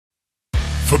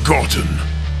Forgotten.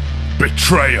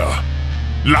 Betrayer.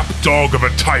 Lapdog of a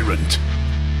tyrant.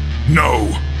 No,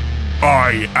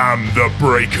 I am the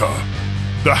Breaker.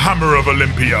 The Hammer of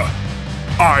Olympia.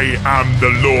 I am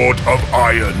the Lord of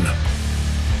Iron.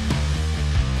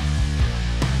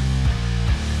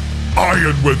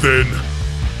 Iron within.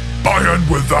 Iron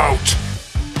without.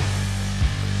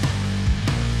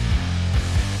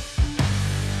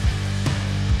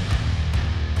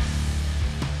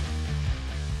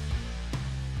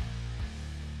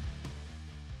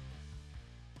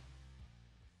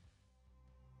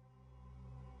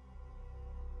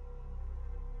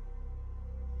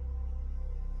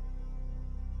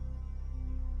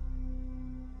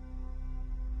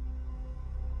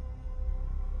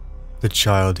 The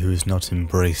child who is not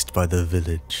embraced by the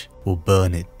village will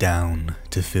burn it down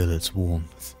to feel its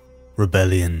warmth.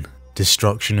 Rebellion,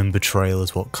 destruction and betrayal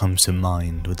is what comes to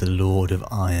mind with the Lord of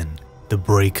Iron, the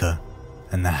Breaker,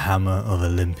 and the Hammer of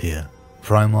Olympia,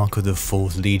 Primarch of the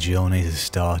 4th Legiones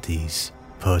Astartes,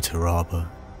 Perturabo.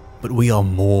 But we are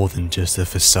more than just the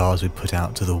facades we put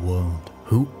out to the world.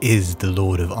 Who is the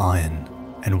Lord of Iron,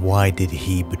 and why did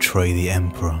he betray the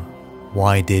Emperor?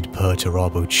 Why did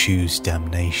Perturabo choose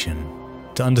damnation?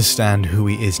 To understand who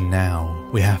he is now,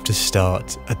 we have to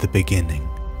start at the beginning.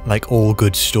 Like all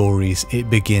good stories, it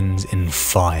begins in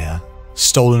fire.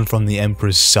 Stolen from the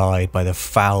Emperor's side by the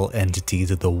foul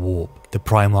entities of the Warp, the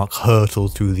Primarch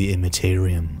hurtled through the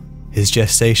Immaterium. His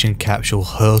gestation capsule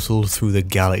hurtled through the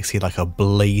galaxy like a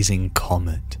blazing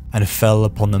comet, and fell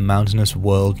upon the mountainous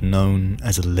world known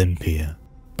as Olympia.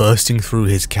 Bursting through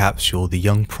his capsule, the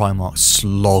young Primarch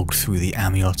slogged through the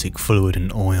amniotic fluid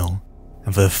and oil,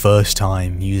 and for the first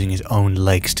time using his own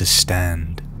legs to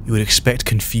stand. You would expect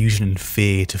confusion and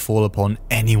fear to fall upon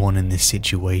anyone in this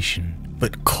situation,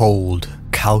 but cold,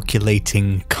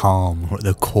 calculating calm were at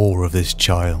the core of this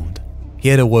child. He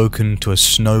had awoken to a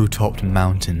snow-topped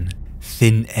mountain,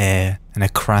 thin air, and a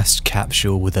crassed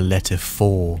capsule with the letter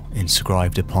 4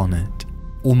 inscribed upon it.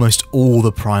 Almost all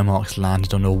the Primarchs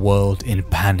landed on a world in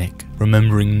panic,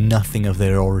 remembering nothing of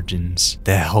their origins,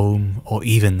 their home, or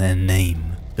even their name.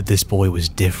 But this boy was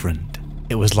different.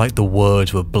 It was like the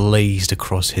words were blazed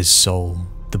across his soul.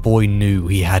 The boy knew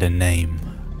he had a name,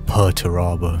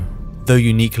 Perturabo. Though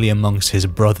uniquely amongst his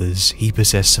brothers, he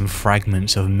possessed some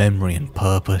fragments of memory and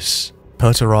purpose.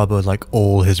 Perturabo, like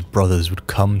all his brothers, would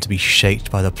come to be shaped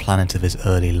by the planet of his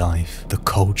early life, the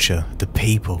culture, the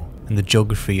people, and the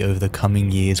geography over the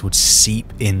coming years would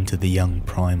seep into the young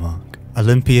Primarch.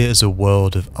 Olympia is a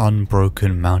world of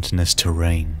unbroken mountainous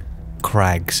terrain,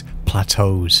 crags,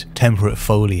 plateaus, temperate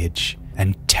foliage,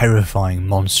 and terrifying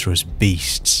monstrous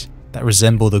beasts that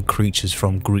resemble the creatures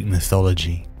from Greek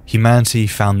mythology. Humanity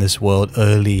found this world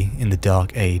early in the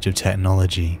dark age of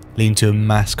technology, leading to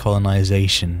mass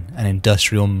colonization and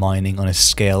industrial mining on a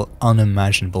scale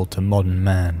unimaginable to modern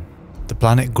man. The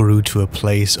planet grew to a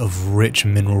place of rich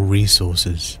mineral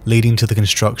resources, leading to the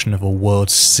construction of a world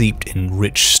steeped in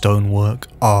rich stonework,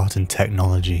 art and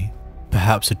technology.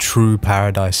 Perhaps a true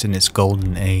paradise in its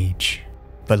golden age.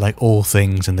 But like all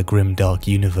things in the grimdark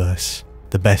universe,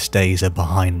 the best days are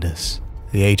behind us.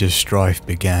 The age of strife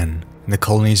began, and the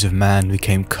colonies of man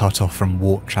became cut off from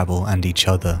warp travel and each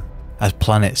other. As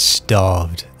planets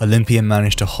starved, Olympia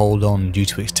managed to hold on due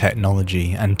to its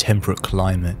technology and temperate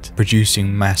climate,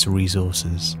 producing mass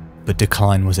resources. But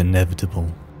decline was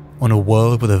inevitable. On a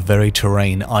world with a very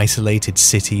terrain isolated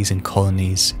cities and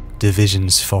colonies,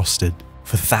 divisions fostered.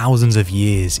 For thousands of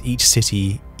years, each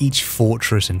city, each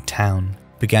fortress and town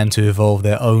began to evolve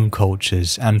their own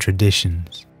cultures and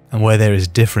traditions. And where there is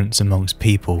difference amongst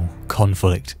people,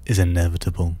 conflict is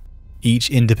inevitable.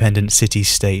 Each independent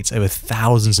city-state over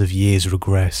thousands of years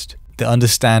regressed. The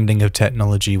understanding of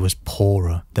technology was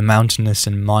poorer. The mountainous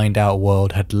and mined-out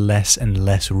world had less and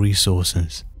less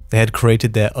resources. They had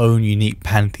created their own unique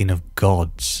pantheon of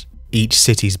gods, each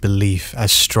city's belief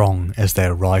as strong as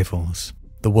their rivals.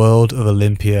 The world of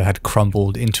Olympia had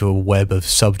crumbled into a web of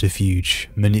subterfuge,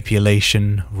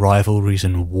 manipulation, rivalries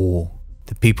and war.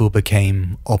 The people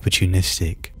became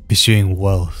opportunistic, pursuing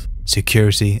wealth,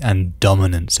 security and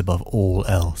dominance above all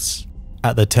else.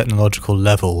 At the technological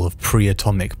level of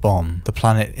pre-atomic bomb, the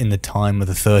planet in the time of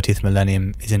the 30th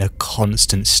millennium is in a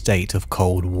constant state of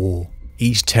Cold War.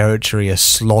 Each territory a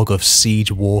slog of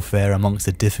siege warfare amongst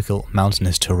the difficult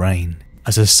mountainous terrain.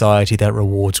 A society that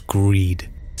rewards greed,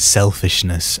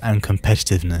 selfishness and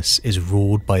competitiveness is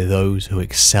ruled by those who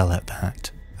excel at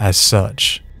that. As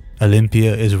such,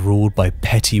 Olympia is ruled by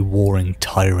petty warring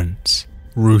tyrants.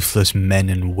 Ruthless men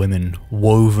and women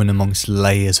woven amongst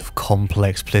layers of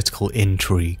complex political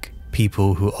intrigue,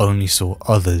 people who only saw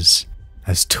others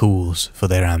as tools for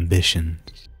their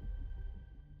ambitions.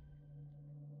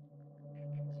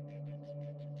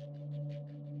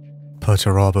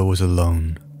 Perturabo was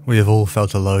alone. We have all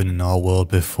felt alone in our world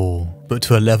before, but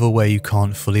to a level where you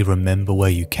can't fully remember where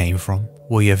you came from,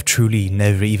 where you have truly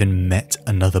never even met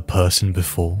another person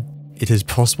before. It is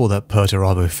possible that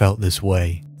Perturabo felt this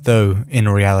way, though in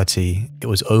reality it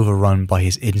was overrun by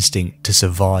his instinct to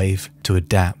survive, to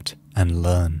adapt, and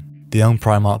learn. The young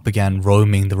Primarch began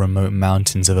roaming the remote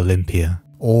mountains of Olympia.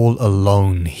 All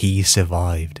alone he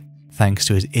survived, thanks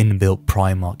to his inbuilt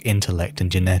Primarch intellect and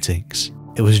genetics.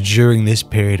 It was during this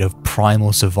period of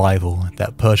primal survival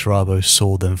that Perturabo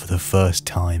saw them for the first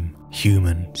time,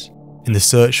 humans. In the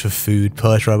search for food,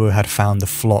 Perturabo had found the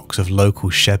flocks of local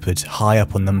shepherds high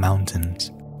up on the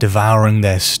mountains. Devouring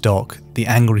their stock, the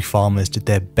angry farmers did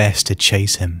their best to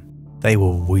chase him. They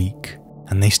were weak,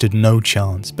 and they stood no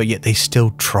chance, but yet they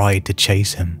still tried to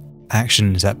chase him,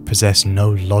 actions that possessed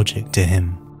no logic to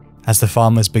him. As the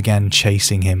farmers began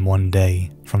chasing him one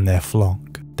day from their flock,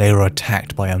 they were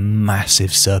attacked by a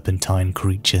massive serpentine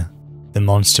creature. The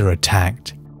monster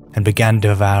attacked and began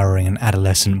devouring an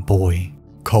adolescent boy.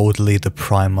 Coldly the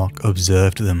Primarch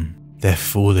observed them, their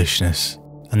foolishness,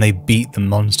 and they beat the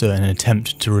monster in an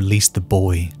attempt to release the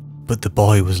boy. But the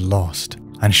boy was lost,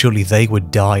 and surely they would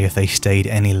die if they stayed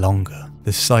any longer.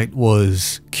 The sight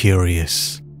was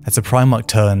curious. As the Primarch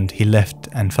turned, he left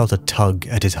and felt a tug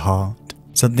at his heart.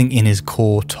 Something in his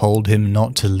core told him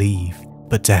not to leave,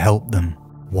 but to help them.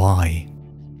 Why?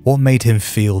 What made him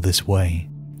feel this way?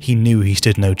 He knew he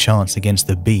stood no chance against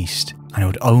the beast, and it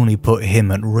would only put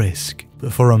him at risk.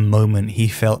 But for a moment he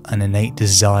felt an innate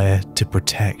desire to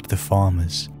protect the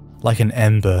farmers. Like an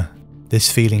ember, this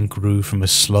feeling grew from a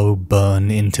slow burn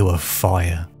into a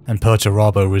fire, and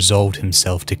Perturabo resolved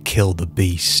himself to kill the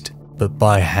beast. But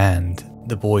by hand,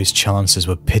 the boy's chances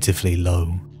were pitifully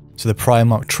low. So the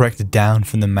Primarch trekked down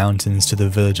from the mountains to the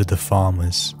village of the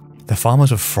farmers. The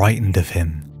farmers were frightened of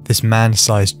him, this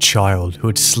man-sized child who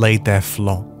had slayed their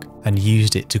flock and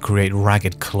used it to create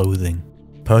ragged clothing.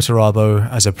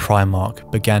 Perturabo, as a Primarch,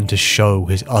 began to show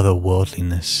his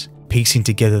otherworldliness, piecing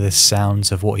together the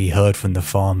sounds of what he heard from the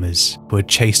farmers, who had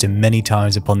chased him many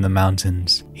times upon the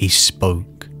mountains. He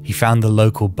spoke. He found the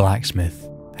local blacksmith,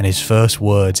 and his first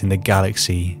words in the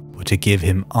galaxy were to give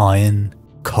him iron,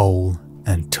 coal,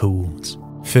 and tools.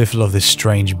 Fearful of this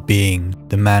strange being,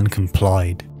 the man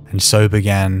complied. And so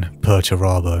began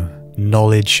Perturabo.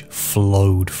 Knowledge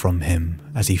flowed from him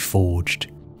as he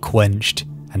forged, quenched,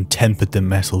 and tempered the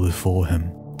metal before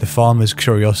him. The farmers'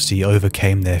 curiosity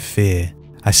overcame their fear,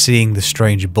 as seeing the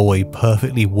strange boy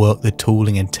perfectly work the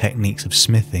tooling and techniques of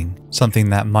smithing, something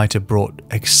that might have brought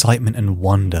excitement and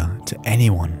wonder to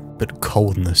anyone, but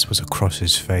coldness was across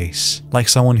his face, like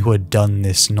someone who had done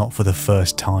this not for the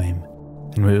first time,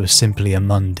 and it was simply a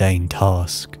mundane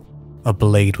task. A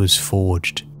blade was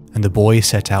forged, and the boy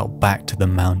set out back to the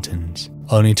mountains,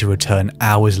 only to return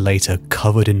hours later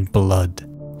covered in blood,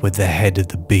 with the head of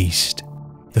the beast.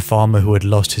 The farmer who had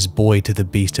lost his boy to the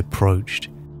beast approached,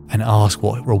 and asked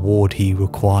what reward he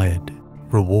required.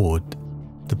 Reward?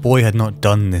 The boy had not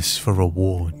done this for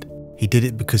reward. He did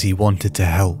it because he wanted to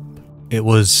help. It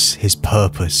was his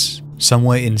purpose.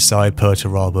 Somewhere inside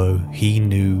Perturabo, he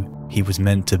knew he was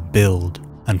meant to build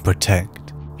and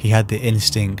protect. He had the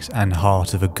instincts and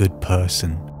heart of a good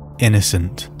person.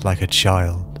 Innocent like a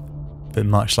child, but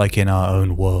much like in our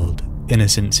own world,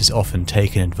 innocence is often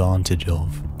taken advantage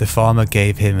of. The farmer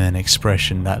gave him an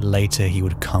expression that later he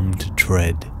would come to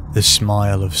dread, the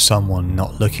smile of someone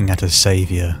not looking at a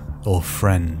savior or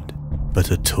friend,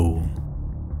 but a tool.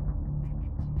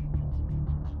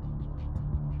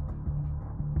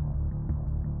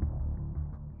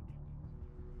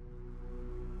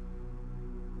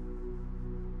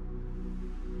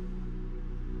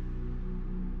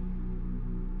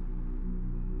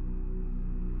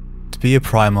 To be a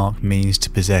Primarch means to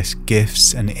possess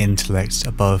gifts and intellects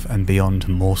above and beyond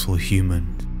mortal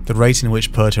humans. The rate in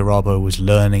which Perturabo was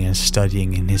learning and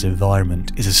studying in his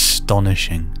environment is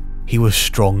astonishing. He was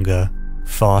stronger,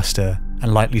 faster,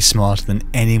 and likely smarter than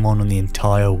anyone on the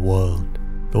entire world.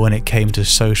 But when it came to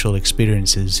social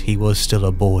experiences, he was still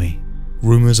a boy.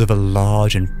 Rumours of a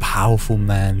large and powerful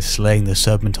man slaying the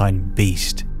serpentine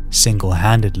beast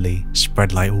single-handedly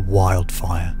spread like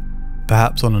wildfire.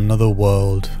 Perhaps on another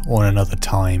world or in another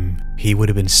time, he would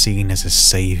have been seen as a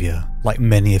saviour, like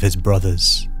many of his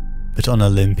brothers. But on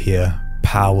Olympia,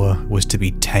 power was to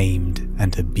be tamed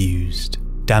and abused.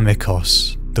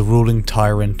 Damikos, the ruling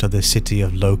tyrant of the city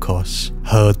of Lokos,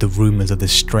 heard the rumours of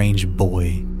this strange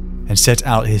boy and set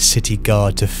out his city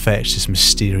guard to fetch this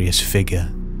mysterious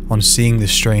figure. On seeing the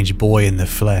strange boy in the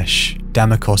flesh,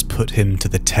 Damikos put him to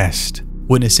the test,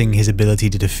 witnessing his ability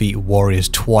to defeat warriors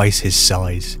twice his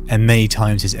size and many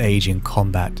times his age in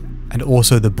combat. and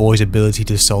also the boy's ability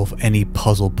to solve any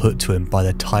puzzle put to him by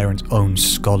the tyrant's own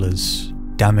scholars.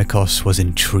 Damikos was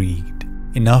intrigued,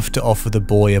 enough to offer the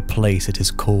boy a place at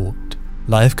his court.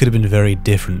 Life could have been very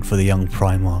different for the young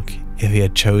Primarch if he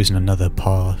had chosen another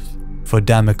path, for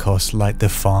Damikos, like the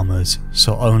farmers,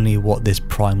 saw only what this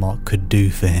Primarch could do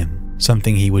for him,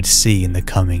 something he would see in the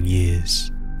coming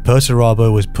years.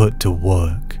 Perturabo was put to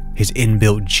work, his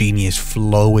inbuilt genius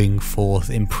flowing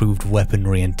forth improved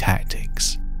weaponry and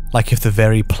tactics, like if the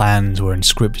very plans were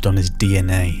inscripted on his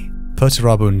DNA.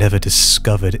 Perturabo never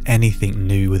discovered anything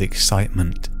new with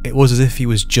excitement. It was as if he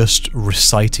was just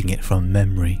reciting it from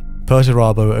memory.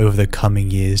 Perturabo over the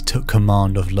coming years took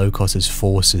command of Lokos's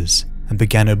forces and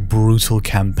began a brutal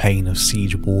campaign of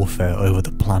siege warfare over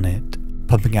the planet,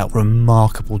 pumping out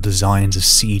remarkable designs of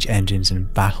siege engines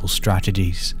and battle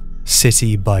strategies.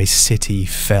 City by city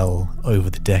fell over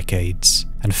the decades,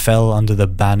 and fell under the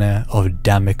banner of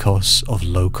Damikos of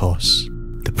Lokos.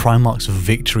 The Primarch's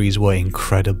victories were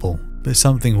incredible, but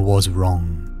something was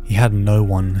wrong. He had no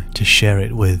one to share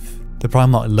it with. The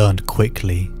Primarch learned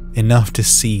quickly, enough to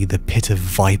see the pit of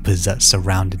vipers that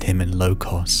surrounded him in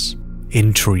Lokos.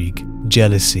 Intrigue,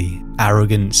 jealousy,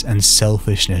 arrogance and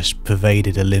selfishness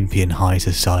pervaded Olympian high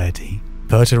society.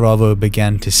 Perturabo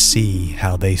began to see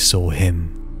how they saw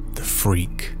him. The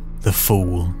freak, the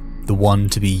fool, the one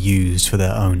to be used for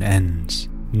their own ends.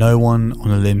 No one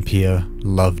on Olympia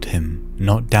loved him.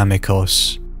 Not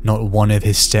Damikos, not one of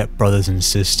his stepbrothers and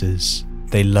sisters.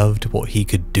 They loved what he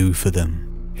could do for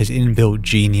them. His inbuilt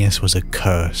genius was a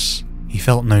curse. He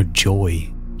felt no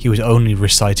joy. He was only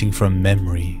reciting from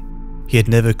memory. He had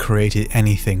never created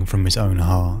anything from his own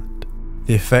heart.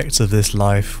 The effects of this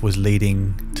life was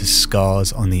leading to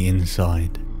scars on the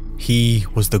inside. He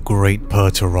was the great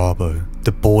Perturabo,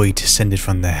 the boy descended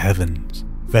from the heavens,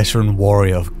 veteran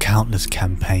warrior of countless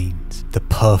campaigns, the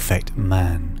perfect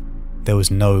man. There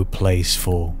was no place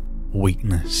for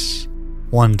weakness.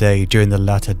 One day during the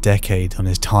latter decade on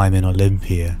his time in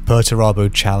Olympia,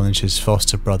 Perturabo challenged his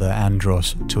foster brother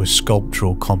Endorse to a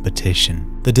sculptural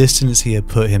competition. The distance he had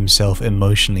put himself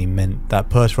emotionally meant that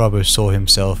Perturabo saw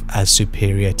himself as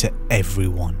superior to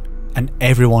everyone, and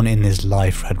everyone in his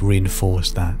life had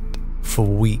reinforced that. For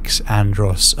weeks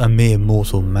Endorse, a mere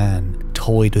mortal man,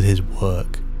 toyed with his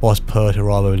work, whilst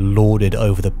Perturabo lorded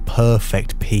over the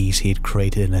perfect piece he had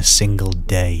created in a single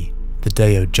day. The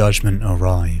day of judgment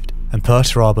arrived, and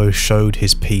Perturabo showed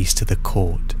his piece to the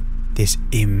court, this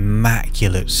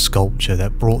immaculate sculpture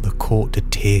that brought the court to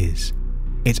tears.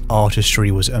 Its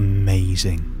artistry was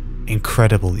amazing,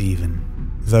 incredible even.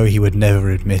 Though he would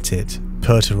never admit it,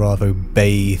 Perturabo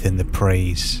bathed in the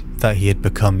praise that he had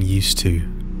become used to,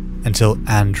 until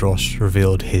Endorse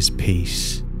revealed his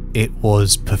piece. It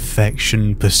was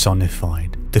perfection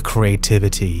personified, the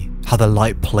creativity, how the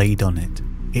light played on it.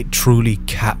 It truly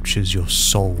captures your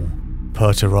soul.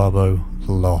 Perturabo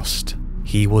lost.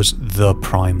 He was the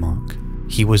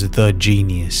Primarch. He was the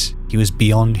genius. He was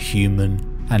beyond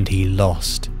human, and he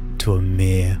lost to a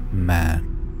mere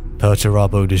man.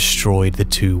 Perturabo destroyed the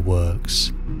two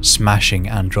works, smashing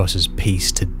Endorse's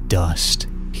piece to dust.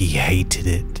 He hated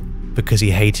it, because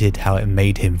he hated how it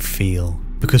made him feel.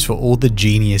 Because for all the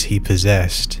genius he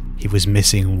possessed, he was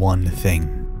missing one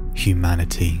thing: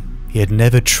 humanity. He had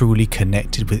never truly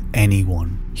connected with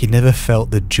anyone. He never felt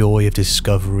the joy of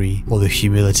discovery or the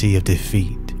humility of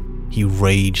defeat. He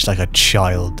raged like a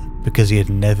child because he had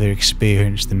never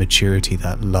experienced the maturity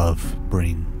that love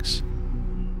brings.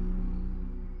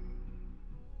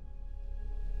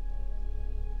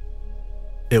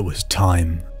 It was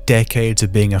time. Decades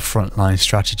of being a frontline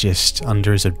strategist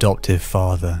under his adoptive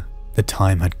father. The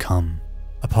time had come.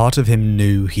 A part of him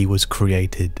knew he was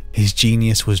created. His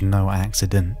genius was no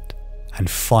accident. And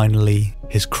finally,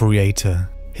 his creator,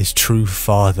 his true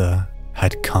father,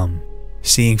 had come.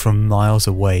 Seeing from miles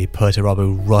away,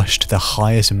 Perturabo rushed to the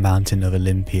highest mountain of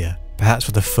Olympia. Perhaps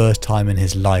for the first time in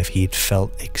his life he had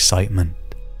felt excitement.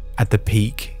 At the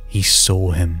peak, he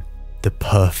saw him, the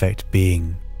perfect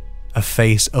being. A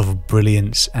face of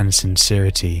brilliance and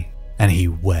sincerity, and he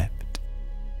wept.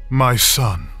 "My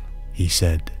son," he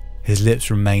said. His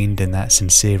lips remained in that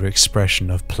sincere expression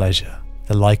of pleasure,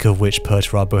 the like of which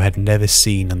Perturabo had never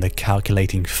seen on the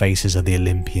calculating faces of the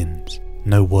Olympians.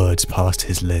 No words passed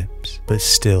his lips, but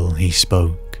still he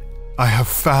spoke. "I have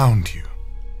found you."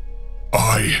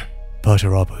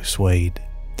 Perturabo swayed.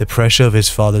 The pressure of his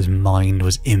father's mind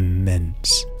was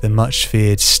immense. The much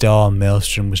feared star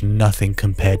maelstrom was nothing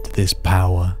compared to this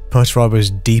power. Perturabo's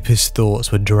deepest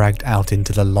thoughts were dragged out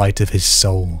into the light of his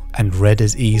soul, and read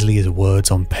as easily as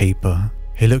words on paper.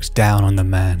 He looked down on the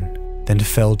man, then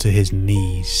fell to his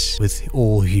knees with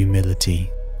all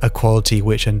humility. a quality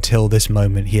which until this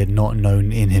moment he had not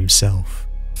known in himself.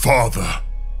 Father!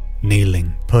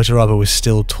 Kneeling, Perturabo was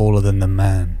still taller than the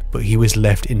man, but he was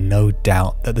left in no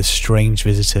doubt that the strange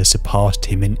visitor surpassed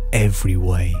him in every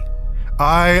way.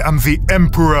 I am the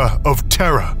Emperor of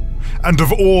Terra, and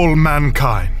of all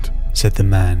mankind, said the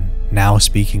man, now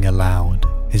speaking aloud.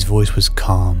 His voice was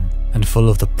calm and full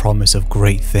of the promise of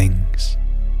great things.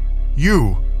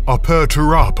 You are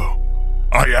Perturabo.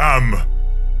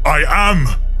 I am,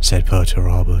 said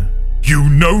Perturabo. You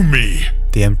know me!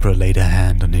 The Emperor laid a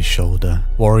hand on his shoulder.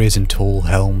 Warriors in tall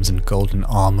helms and golden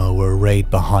armor were arrayed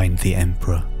behind the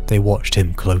Emperor. They watched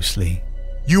him closely.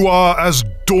 You are as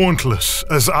dauntless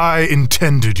as I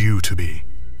intended you to be.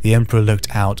 The Emperor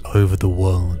looked out over the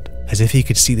world, as if he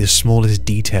could see the smallest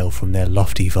detail from their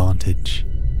lofty vantage.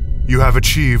 You have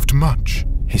achieved much.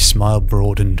 His smile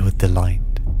broadened with delight.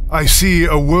 I see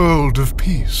a world of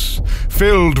peace,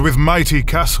 filled with mighty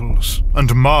castles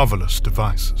and marvelous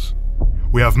devices.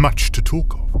 We have much to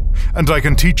talk of, and I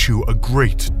can teach you a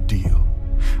great deal.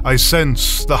 I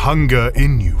sense the hunger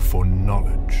in you for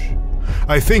knowledge.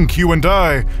 I think you and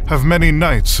I have many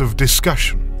nights of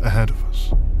discussion ahead of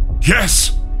us.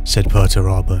 Yes, said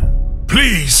Perturabo.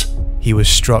 Please! He was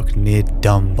struck near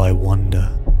dumb by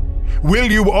wonder.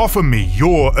 Will you offer me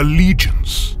your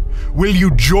allegiance? Will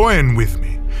you join with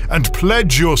me and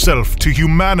pledge yourself to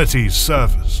humanity's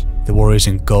service? The warriors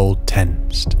in gold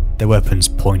tensed, their weapons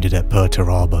pointed at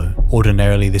Perturabo.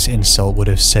 Ordinarily, this insult would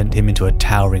have sent him into a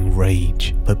towering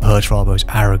rage, but Perturabo's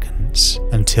arrogance,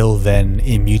 until then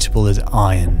immutable as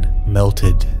iron,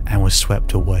 melted and was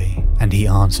swept away, and he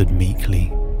answered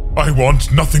meekly, I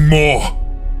want nothing more.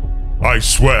 I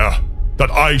swear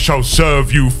that I shall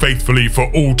serve you faithfully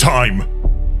for all time.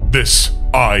 This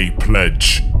I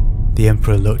pledge. The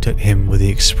Emperor looked at him with the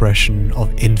expression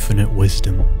of infinite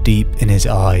wisdom. Deep in his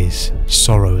eyes,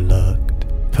 sorrow lurked.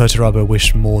 Perturabo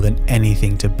wished more than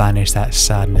anything to banish that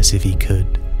sadness if he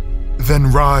could.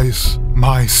 Then rise,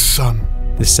 my son.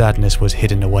 The sadness was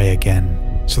hidden away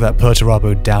again, so that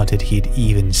Perturabo doubted he'd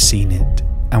even seen it,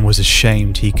 and was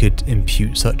ashamed he could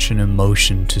impute such an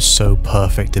emotion to so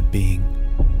perfect a being.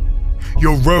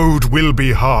 Your road will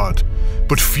be hard,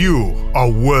 but few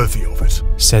are worthy of it,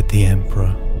 said the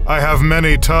Emperor. I have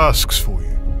many tasks for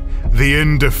you. The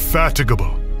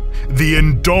indefatigable, the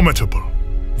indomitable,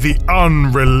 the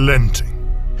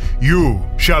unrelenting. You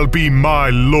shall be my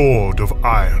Lord of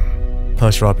Iron.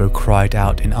 Perturabo cried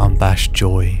out in unabashed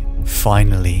joy.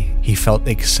 Finally, he felt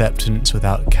acceptance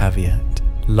without caveat.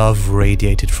 Love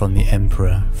radiated from the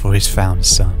Emperor for his found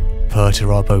son.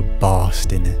 Perturabo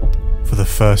basked in it. For the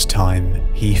first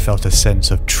time, he felt a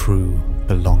sense of true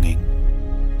belonging.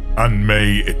 And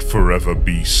may it forever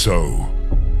be so.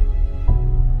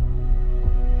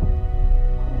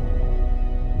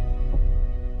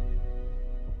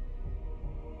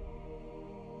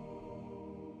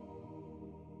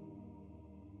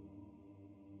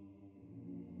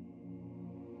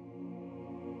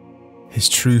 His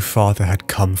true father had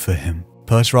come for him.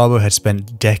 Perturabo had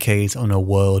spent decades on a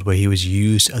world where he was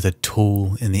used as a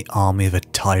tool in the army of a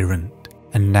tyrant.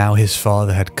 And now his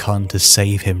father had come to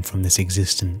save him from this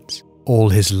existence. All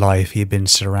his life he had been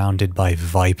surrounded by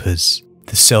vipers,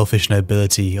 the selfish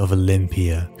nobility of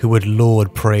Olympia, who would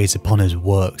laud praise upon his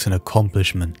works and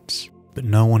accomplishments. But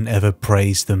no one ever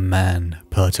praised the man,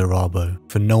 Perturabo,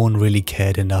 for no one really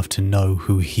cared enough to know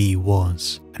who he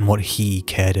was, and what he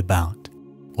cared about,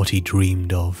 what he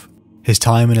dreamed of. His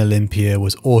time in Olympia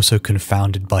was also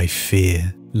confounded by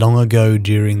fear. Long ago,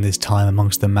 during this time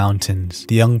amongst the mountains,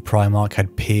 the young Primarch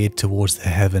had peered towards the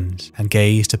heavens and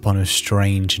gazed upon a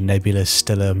strange nebulous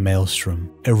stellar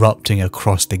maelstrom erupting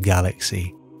across the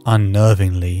galaxy.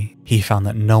 Unnervingly, he found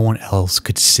that no one else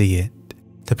could see it.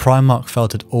 The Primarch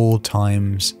felt at all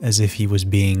times as if he was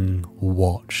being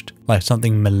watched, like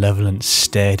something malevolent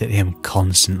stared at him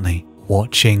constantly,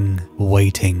 watching,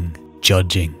 waiting,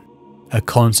 judging. A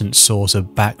constant source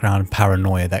of background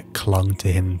paranoia that clung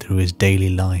to him through his daily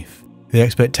life. The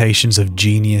expectations of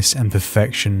genius and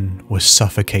perfection were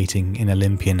suffocating in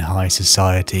Olympian high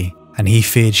society, and he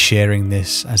feared sharing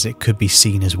this as it could be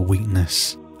seen as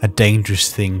weakness, a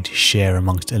dangerous thing to share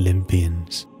amongst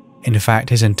Olympians. In fact,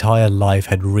 his entire life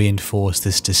had reinforced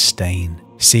this disdain,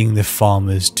 seeing the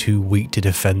farmers too weak to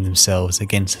defend themselves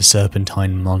against a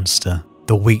serpentine monster,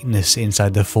 the weakness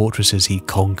inside the fortresses he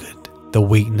conquered, the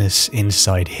weakness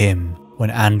inside him when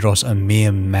Andros, a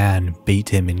mere man, beat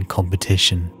him in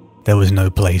competition. There was no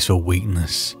place for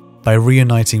weakness. By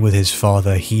reuniting with his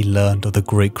father, he learned of the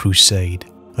Great Crusade,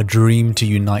 a dream to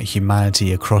unite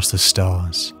humanity across the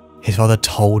stars. His father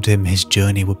told him his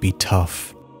journey would be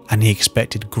tough, and he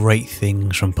expected great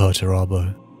things from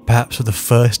Perturabo. Perhaps for the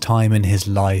first time in his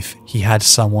life, he had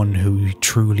someone who he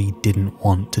truly didn't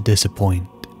want to disappoint.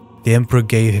 The Emperor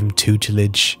gave him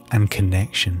tutelage and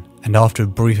connection, and after a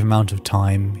brief amount of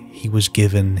time, he was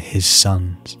given his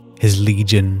sons, his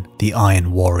legion, the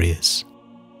Iron Warriors.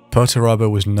 Perturabo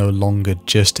was no longer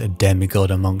just a demigod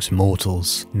amongst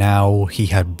mortals. Now he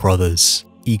had brothers,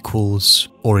 equals,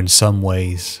 or in some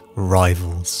ways,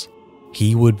 rivals.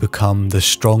 He would become the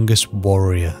strongest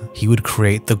warrior, he would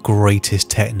create the greatest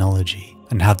technology,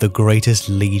 and have the greatest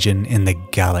legion in the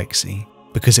galaxy,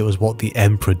 because it was what the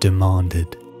Emperor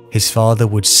demanded. His father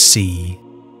would see.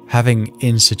 Having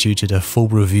instituted a full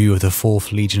review of the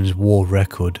 4th Legion's war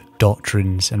record,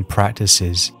 doctrines and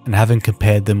practices, and having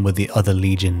compared them with the other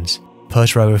legions,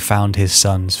 Perturabo found his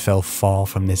sons fell far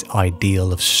from this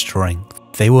ideal of strength.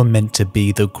 They were meant to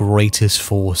be the greatest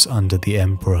force under the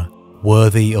Emperor,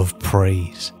 worthy of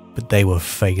praise, but they were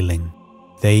failing.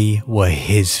 They were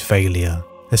his failure.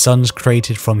 The sons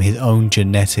created from his own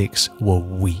genetics were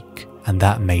weak, and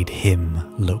that made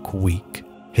him look weak.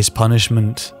 His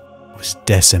punishment was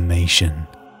decimation.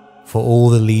 For all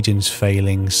the Legion's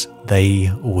failings, they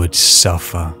would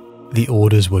suffer. The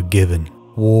orders were given.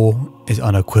 War is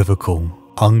unequivocal,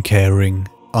 uncaring,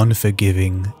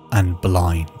 unforgiving, and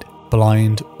blind.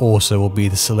 Blind also will be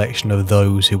the selection of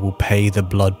those who will pay the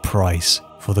blood price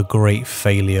for the great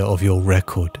failure of your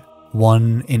record.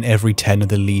 1 in every 10 of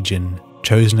the Legion,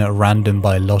 chosen at random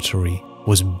by lottery,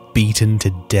 was beaten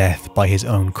to death by his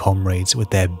own comrades with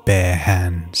their bare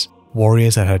hands.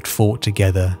 Warriors that had fought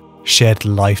together, shared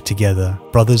life together,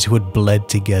 brothers who had bled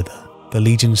together. The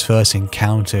Legion's first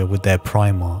encounter with their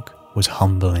Primarch was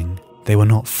humbling. They were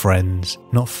not friends,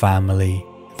 not family.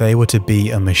 They were to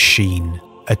be a machine,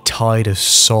 a tide of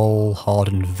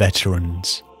soul-hardened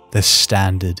veterans, the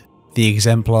standard, the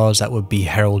exemplars that would be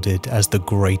heralded as the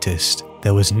greatest.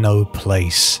 There was no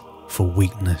place for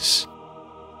weakness.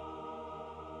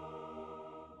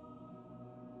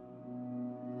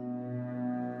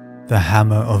 The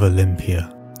Hammer of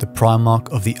Olympia, the Primarch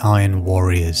of the Iron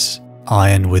Warriors,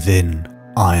 iron within,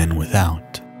 iron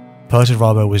without.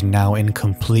 Perturabo was now in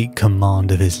complete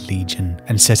command of his legion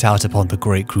and set out upon the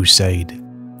Great Crusade.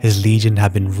 His legion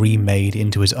had been remade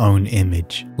into his own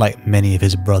image, like many of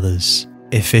his brothers.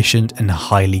 Efficient and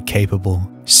highly capable,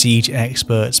 siege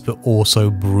experts but also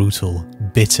brutal,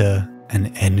 bitter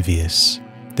and envious.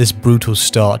 This brutal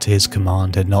start to his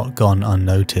command had not gone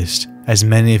unnoticed, as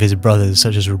many of his brothers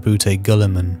such as Rabute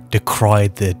Guilliman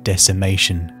decried the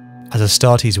decimation. As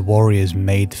Astartes' warriors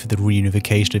made for the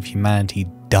reunification of humanity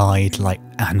died like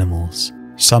animals.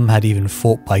 Some had even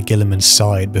fought by Guilliman's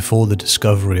side before the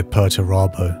discovery of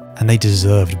Perturabo, and they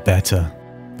deserved better.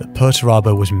 But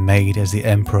Perturabo was made as the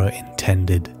Emperor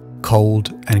intended,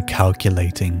 cold and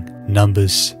calculating.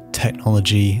 Numbers,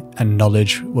 technology, and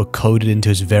knowledge were coded into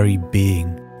his very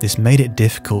being. This made it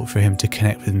difficult for him to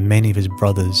connect with many of his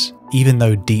brothers, even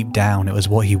though deep down it was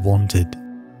what he wanted.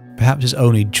 Perhaps his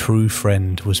only true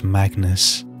friend was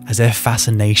Magnus, as their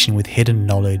fascination with hidden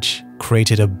knowledge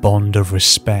created a bond of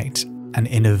respect and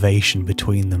innovation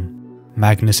between them.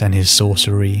 Magnus and his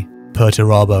sorcery,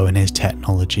 Perturabo and his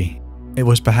technology. It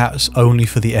was perhaps only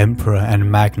for the Emperor and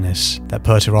Magnus that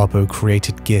Perturabo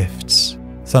created gifts,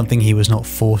 something he was not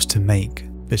forced to make,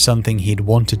 but something he had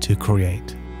wanted to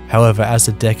create. However, as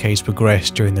the decades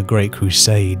progressed during the Great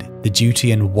Crusade, the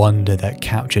duty and wonder that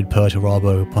captured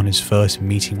Perturabo upon his first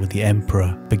meeting with the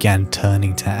Emperor began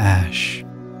turning to ash.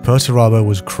 Perturabo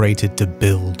was created to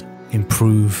build,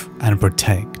 improve, and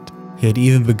protect. He had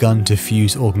even begun to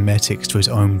fuse augmetics to his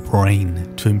own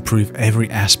brain to improve every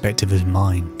aspect of his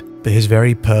mind. But his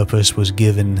very purpose was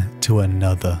given to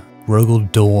another,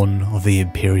 Rogel Dawn of the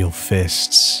Imperial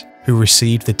Fists, who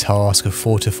received the task of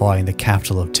fortifying the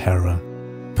capital of Terra.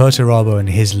 Perturabo and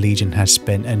his legion had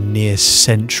spent a near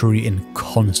century in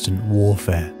constant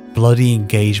warfare, bloody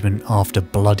engagement after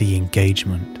bloody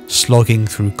engagement, slogging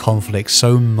through conflicts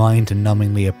so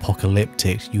mind-numbingly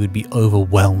apocalyptic you would be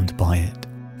overwhelmed by it.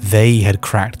 They had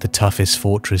cracked the toughest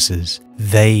fortresses,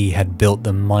 they had built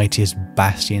the mightiest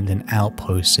bastions and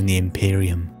outposts in the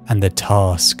Imperium, and the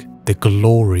task, the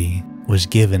glory, was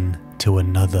given to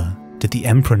another. Did the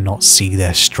Emperor not see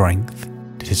their strength?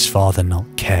 Did his father not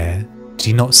care? Did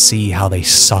he not see how they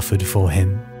suffered for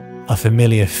him? A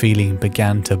familiar feeling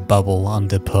began to bubble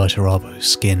under Perturabo's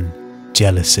skin.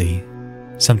 Jealousy.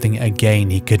 Something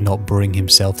again he could not bring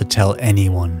himself to tell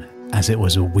anyone, as it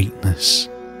was a weakness.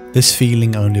 This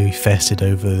feeling only festered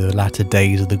over the latter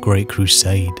days of the Great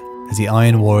Crusade, as the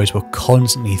Iron Warriors were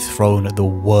constantly thrown at the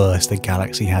worst the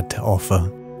galaxy had to offer,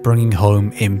 bringing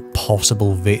home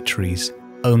impossible victories,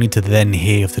 only to then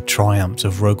hear of the triumphs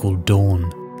of Rogel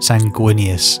Dawn.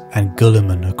 Sanguinius and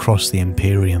Guilliman across the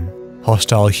Imperium.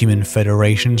 Hostile human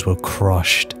federations were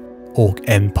crushed, Orc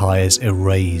empires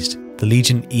erased. The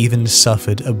Legion even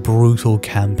suffered a brutal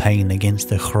campaign against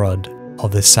the Hrud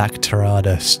of the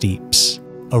Saktarada Steppes,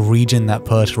 a region that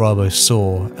Perturabo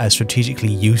saw as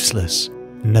strategically useless.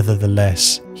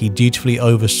 Nevertheless, he dutifully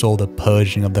oversaw the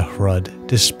purging of the Hrud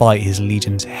despite his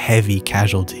Legion's heavy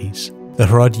casualties. The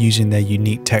Hrud, using their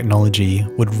unique technology,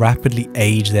 would rapidly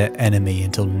age their enemy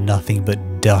until nothing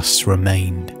but dust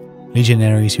remained.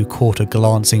 Legionaries who caught a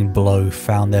glancing blow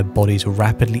found their bodies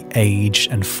rapidly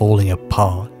aged and falling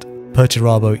apart.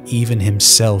 Perturabo even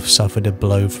himself suffered a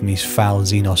blow from these foul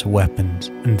Xenos weapons,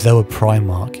 and though a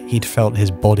Primarch, he'd felt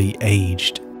his body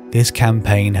aged. This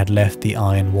campaign had left the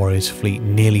Iron Warriors fleet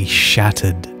nearly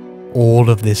shattered. All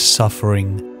of this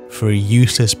suffering for a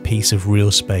useless piece of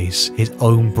real space his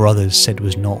own brothers said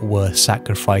was not worth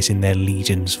sacrificing their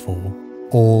legions for,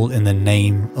 all in the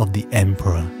name of the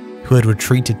Emperor, who had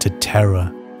retreated to Terra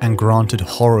and granted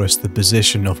Horus the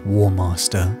position of War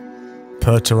Master.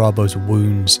 Perturabo's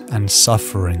wounds and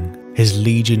suffering, his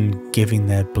legion giving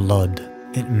their blood,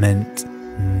 it meant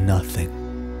nothing.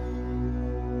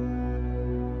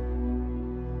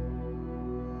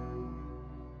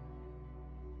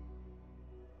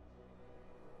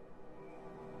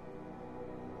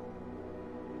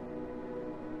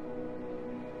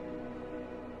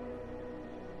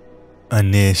 A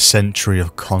near century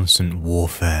of constant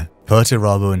warfare,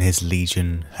 Perturabo and his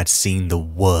legion had seen the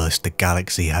worst the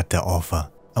galaxy had to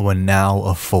offer, and were now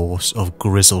a force of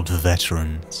grizzled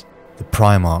veterans. The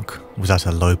Primarch was at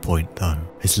a low point though.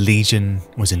 His legion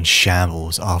was in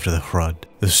shambles after the Hrud,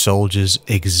 the soldiers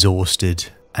exhausted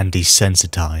and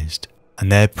desensitized, and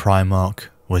their Primarch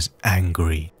was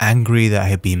angry that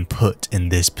he had been put in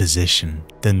this position.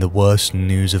 Then the worst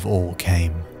news of all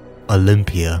came.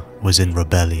 Olympia was in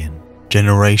rebellion.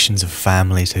 Generations of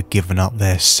families had given up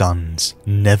their sons,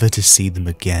 never to see them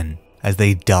again, as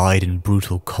they died in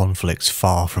brutal conflicts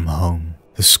far from home.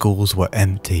 The schools were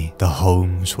empty, the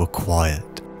homes were quiet.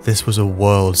 This was a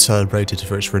world celebrated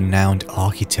for its renowned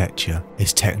architecture,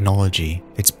 its technology,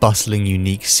 its bustling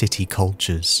unique city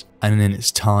cultures, and in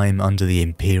its time under the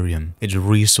Imperium, its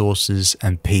resources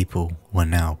and people were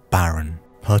now barren.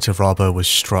 Perturabo was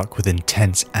struck with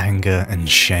intense anger and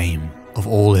shame. Of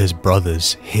all his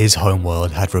brothers, his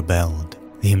homeworld had rebelled.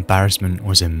 The embarrassment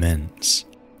was immense.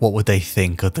 What would they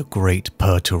think of the great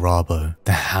Perturabo,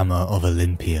 the Hammer of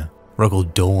Olympia?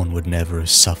 Rugged Dawn would never have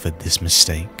suffered this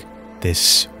mistake,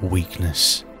 this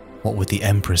weakness. What would the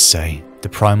Empress say? The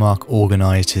Primarch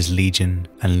organized his legion,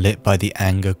 and lit by the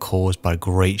anger caused by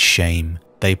great shame,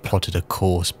 they plotted a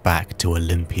course back to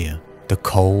Olympia. The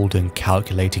cold and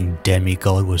calculating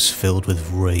demigod was filled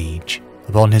with rage.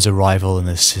 Upon his arrival in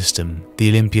the system, the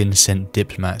Olympians sent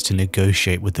diplomats to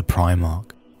negotiate with the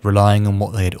Primarch, relying on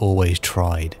what they had always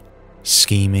tried,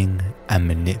 scheming and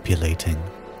manipulating.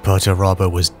 Perturabo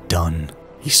was done.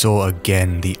 He saw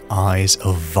again the eyes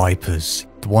of vipers,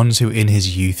 the ones who in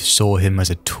his youth saw him as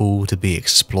a tool to be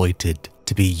exploited,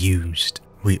 to be used.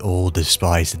 We all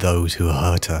despise those who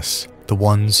hurt us, the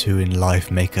ones who in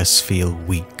life make us feel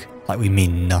weak, like we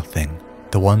mean nothing,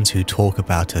 the ones who talk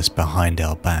about us behind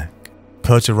our back.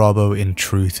 Perturabo in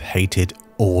truth hated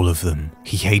all of them.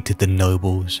 He hated the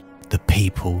nobles, the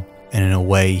people, and in a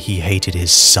way he hated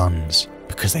his sons,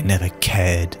 because they never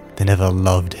cared, they never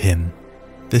loved him.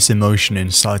 This emotion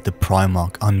inside the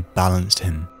Primarch unbalanced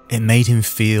him. It made him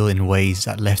feel in ways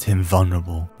that left him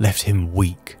vulnerable, left him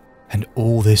weak, and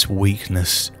all this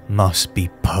weakness must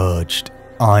be purged.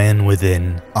 Iron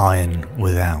within, iron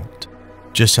without.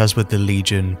 Just as with the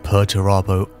Legion,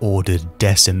 Perturabo ordered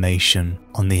decimation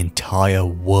on the entire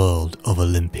world of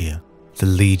Olympia. The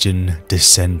Legion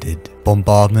descended.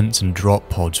 Bombardments and drop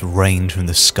pods rained from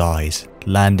the skies,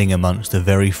 landing amongst the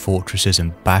very fortresses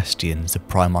and bastions the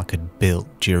Primarch had built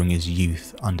during his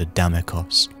youth under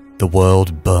Damikos. The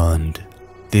world burned.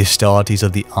 The Astartes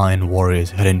of the Iron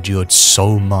Warriors had endured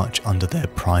so much under their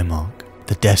Primarch.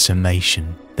 The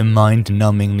decimation, the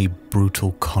mind-numbingly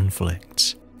brutal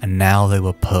conflicts. And now they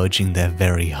were purging their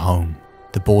very home.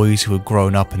 The boys who had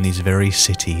grown up in these very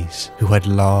cities, who had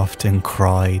laughed and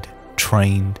cried,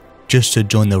 trained, just to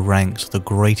join the ranks of the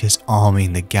greatest army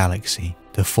in the galaxy,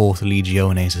 the 4th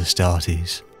Legiones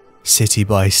Astartes. City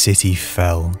by city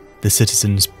fell, the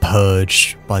citizens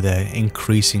purged by their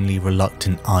increasingly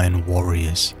reluctant Iron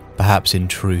Warriors. Perhaps in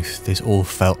truth, this all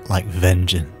felt like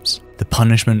vengeance, the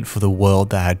punishment for the world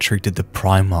that had treated the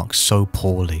Primarch so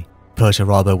poorly.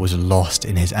 Perturabo was lost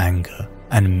in his anger,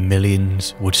 and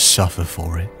millions would suffer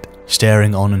for it.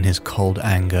 Staring on in his cold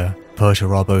anger,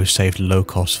 Perturabo saved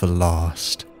Lokos for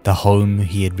last, the home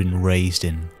he had been raised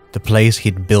in, the place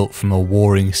he'd built from a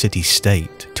warring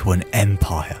city-state to an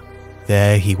empire.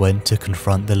 There he went to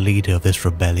confront the leader of this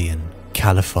rebellion,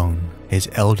 Calliphone, his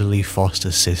elderly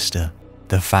foster sister,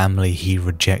 the family he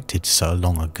rejected so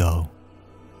long ago.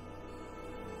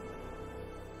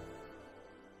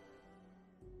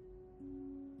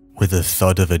 With the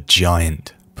thud of a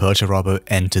giant, Perturabo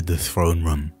entered the throne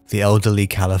room. The elderly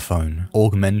Calliphone,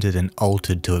 augmented and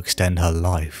altered to extend her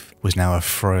life, was now a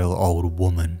frail old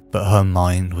woman, but her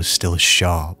mind was still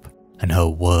sharp, and her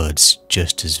words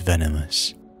just as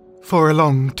venomous. For a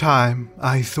long time,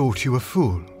 I thought you a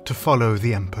fool to follow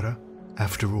the Emperor.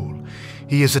 After all,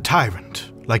 he is a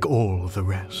tyrant, like all the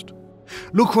rest.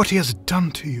 Look what he has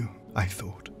done to you, I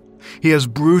thought. He has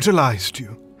brutalized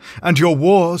you, and your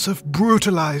wars have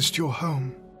brutalized your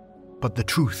home. But the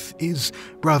truth is,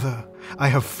 brother, I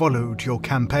have followed your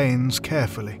campaigns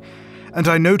carefully, and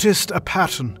I noticed a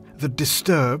pattern that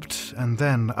disturbed and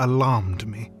then alarmed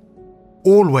me.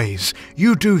 Always,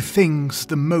 you do things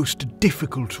the most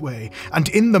difficult way and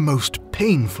in the most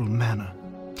painful manner.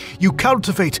 You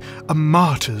cultivate a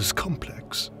martyr's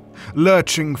complex,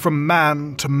 lurching from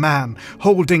man to man,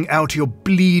 holding out your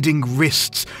bleeding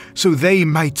wrists so they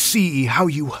might see how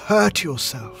you hurt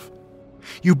yourself.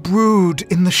 You brood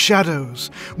in the shadows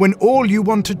when all you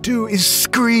want to do is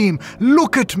scream,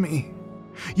 "Look at me!"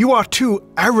 You are too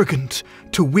arrogant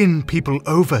to win people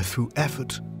over through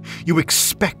effort. You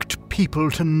expect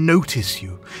people to notice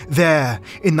you, there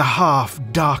in the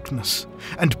half-darkness,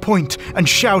 and point and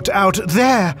shout out,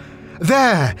 "There!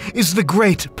 There is the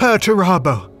great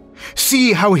Perturabo!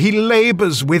 See how he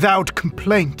labors without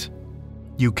complaint!"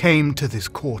 You came to this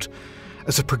court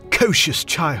as a precocious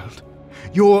child.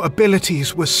 Your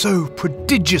abilities were so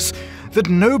prodigious that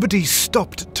nobody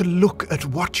stopped to look at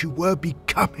what you were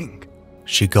becoming.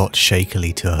 She got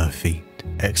shakily to her feet,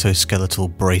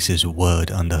 exoskeletal braces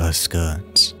whirred under her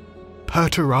skirts.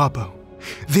 Perturabo,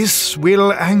 this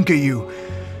will anger you,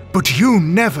 but you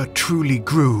never truly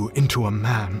grew into a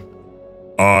man.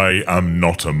 I am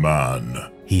not a man,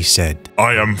 he said.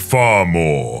 I am far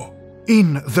more.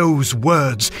 In those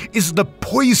words is the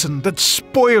poison that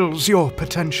spoils your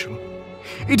potential.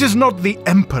 It is not the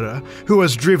Emperor who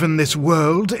has driven this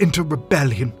world into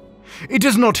rebellion. It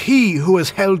is not he who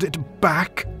has held it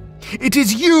back. It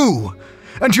is you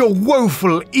and your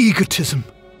woeful egotism.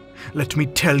 Let me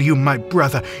tell you, my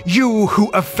brother, you who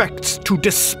affects to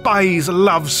despise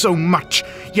love so much,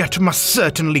 yet must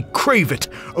certainly crave it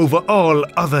over all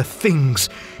other things,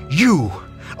 you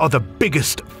are the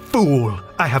biggest fool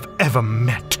I have ever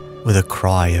met. With a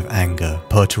cry of anger,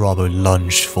 Perturabo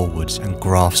lunged forwards and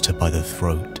grasped her by the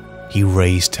throat. He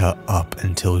raised her up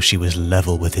until she was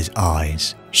level with his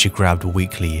eyes. She grabbed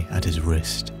weakly at his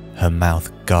wrist. Her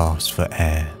mouth gasped for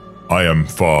air. I am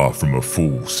far from a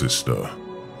fool, sister,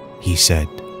 he said.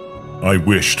 I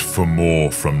wished for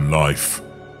more from life.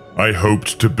 I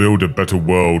hoped to build a better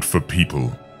world for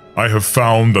people. I have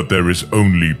found that there is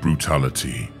only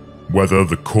brutality. Whether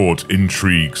the court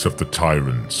intrigues of the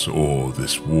tyrants or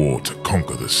this war to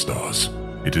conquer the stars,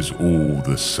 it is all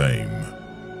the same.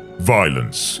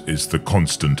 Violence is the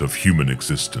constant of human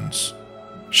existence.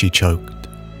 She choked.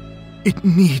 It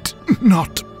need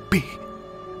not be.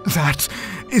 That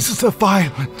is the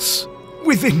violence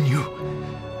within you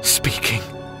speaking.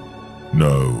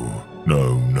 No,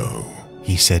 no, no,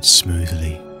 he said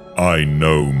smoothly. I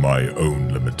know my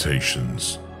own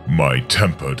limitations. My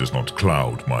temper does not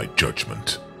cloud my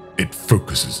judgment. It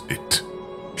focuses it.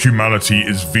 Humanity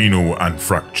is venal and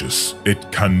fractious.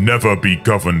 It can never be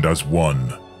governed as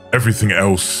one. Everything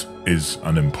else is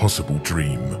an impossible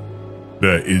dream.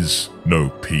 There is no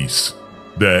peace.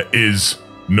 There is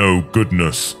no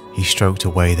goodness. He stroked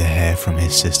away the hair from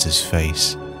his sister's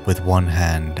face with one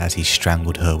hand as he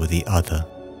strangled her with the other.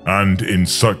 And in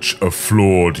such a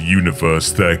flawed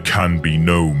universe, there can be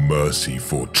no mercy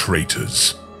for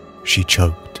traitors. She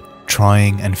choked,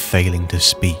 trying and failing to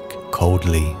speak.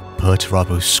 Coldly,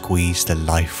 Perturabo squeezed the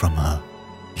life from her.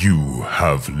 You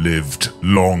have lived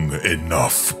long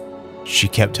enough. She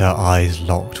kept her eyes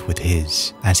locked with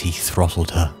his as he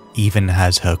throttled her, even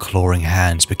as her clawing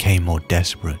hands became more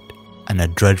desperate, and a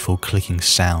dreadful clicking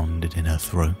sounded in her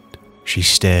throat. She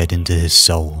stared into his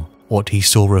soul. What he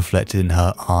saw reflected in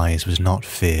her eyes was not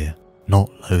fear,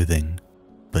 not loathing,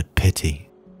 but pity.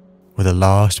 With a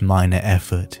last minor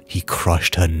effort, he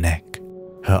crushed her neck.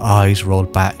 Her eyes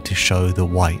rolled back to show the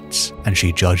whites, and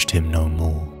she judged him no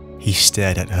more. He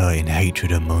stared at her in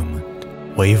hatred a moment,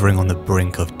 wavering on the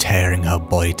brink of tearing her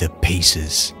body to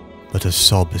pieces. But a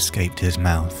sob escaped his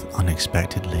mouth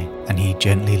unexpectedly, and he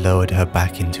gently lowered her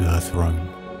back into her throne.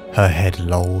 Her head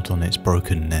lolled on its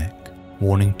broken neck,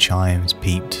 Warning chimes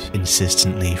peeped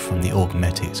insistently from the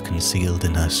augmetics concealed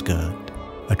in her skirt.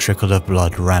 A trickle of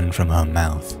blood ran from her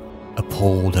mouth.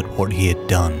 Appalled at what he had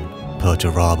done,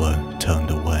 Perturabo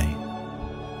turned away.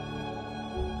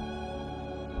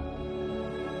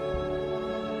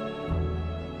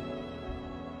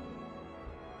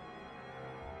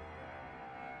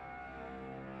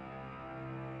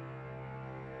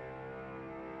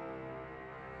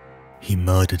 He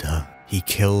murdered her. He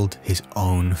killed his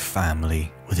own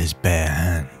family with his bare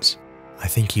hands. I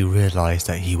think he realized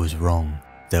that he was wrong.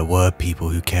 There were people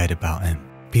who cared about him.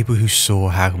 People who saw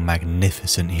how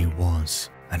magnificent he was,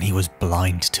 and he was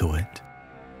blind to it.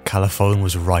 Calliphone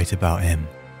was right about him.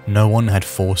 No one had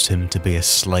forced him to be a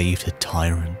slave to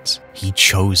tyrants. He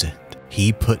chose it.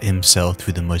 He put himself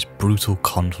through the most brutal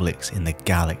conflicts in the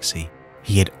galaxy.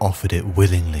 He had offered it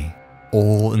willingly,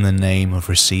 all in the name of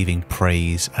receiving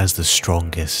praise as the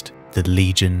strongest, the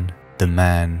legion, the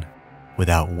man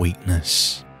without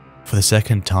weakness. For the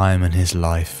second time in his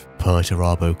life,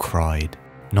 Perturabo cried,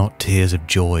 not tears of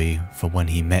joy for when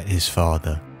he met his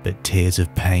father, but tears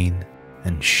of pain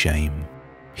and shame.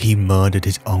 He murdered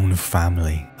his own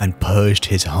family and purged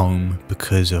his home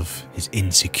because of his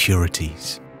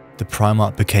insecurities. The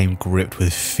Primarch became gripped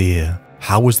with fear.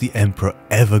 How was the Emperor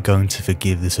ever going to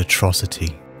forgive this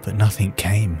atrocity? But nothing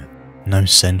came. No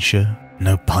censure,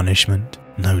 no punishment,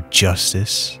 no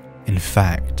justice. In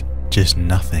fact, just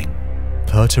nothing.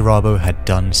 Perturabo had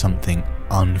done something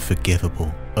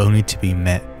unforgivable, only to be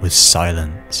met with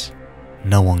silence.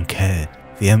 No one cared.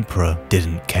 The Emperor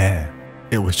didn't care.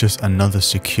 It was just another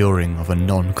securing of a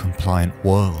non-compliant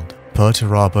world.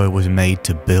 Perturabo was made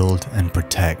to build and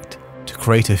protect, to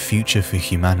create a future for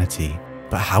humanity.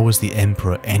 But how was the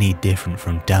Emperor any different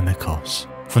from Damikos,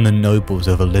 from the nobles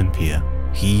of Olympia?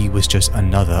 He was just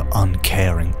another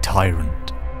uncaring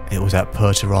tyrant. It was at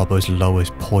Perturabo's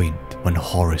lowest point when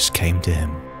Horus came to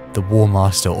him. The War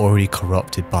Master, already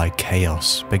corrupted by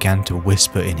chaos, began to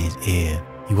whisper in his ear,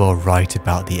 "You are right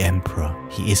about the Emperor.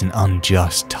 He is an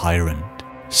unjust tyrant.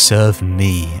 Serve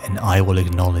me and I will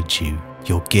acknowledge you,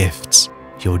 your gifts,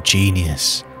 your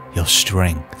genius, your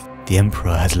strength. The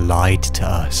Emperor has lied to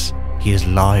us. He has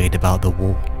lied about the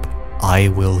warp. I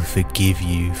will forgive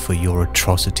you for your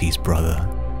atrocities, brother."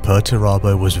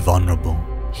 Perturabo was vulnerable.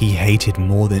 He hated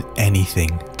more than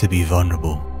anything to be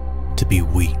vulnerable, to be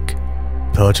weak.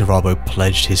 Perturabo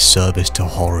pledged his service to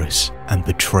Horus and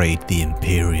betrayed the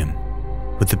Imperium.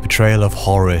 With the betrayal of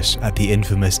Horus at the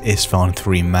infamous Isstvan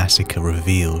III massacre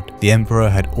revealed, the Emperor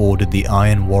had ordered the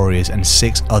Iron Warriors and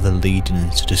 6 other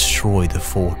legions to destroy the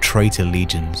 4 traitor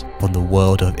legions upon the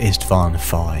world of Isstvan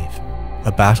V.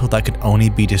 A battle that could only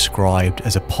be described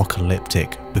as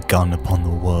apocalyptic begun upon the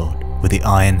world, with the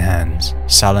Iron Hands,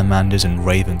 Salamanders and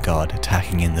Raven Guard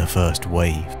attacking in the first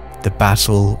wave. The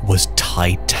battle was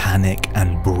titanic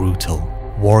and brutal.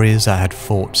 Warriors that had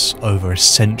fought over a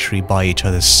century by each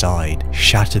other's side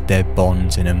shattered their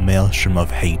bonds in a maelstrom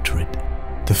of hatred.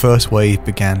 The first wave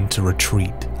began to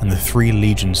retreat, and the 3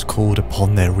 legions called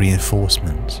upon their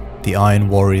reinforcements: the Iron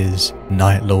Warriors,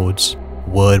 Night Lords,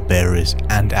 Word Bearers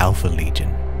and Alpha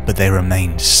Legion, but they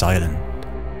remained silent.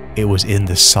 It was in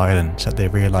the silence that the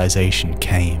realization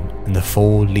came, and the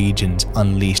 4 legions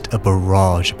unleashed a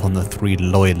barrage upon the 3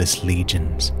 loyalist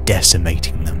legions,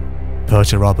 decimating them.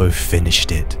 Perturabo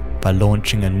finished it by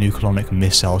launching a nucleonic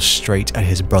missile straight at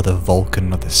his brother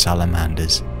Vulcan of the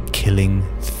Salamanders, killing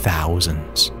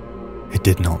thousands. It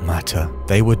did not matter.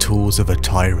 They were tools of a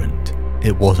tyrant.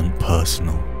 It wasn't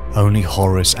personal. Only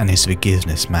Horus and his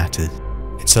forgiveness mattered.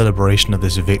 In celebration of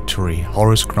this victory,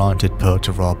 Horus granted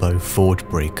Perturabo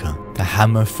Forgebreaker, the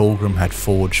hammer Fulgrim had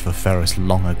forged for Ferrus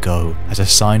long ago as a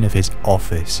sign of his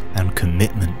office and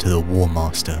commitment to the War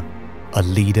Master, a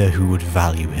leader who would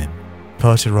value him.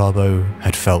 Perturabo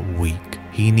had felt weak.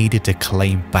 He needed to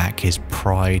claim back his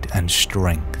pride and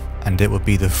strength, and it would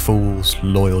be the fools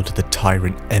loyal to the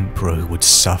tyrant Emperor who would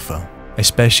suffer,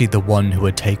 especially the one who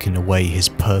had taken away his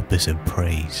purpose of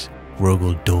praise,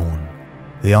 Rogel Dawn.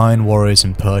 The Iron Warriors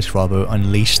and Perturabo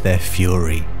unleashed their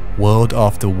fury. World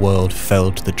after world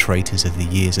fell to the traitors as the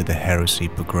years of the Heresy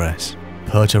progressed.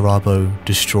 Perturabo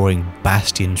destroying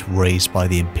bastions raised by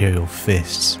the Imperial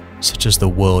fists, such as the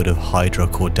world of Hydra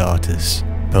Caudatus.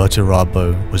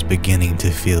 Perturabo was beginning to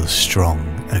feel strong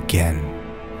again,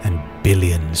 and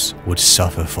billions would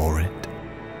suffer for it.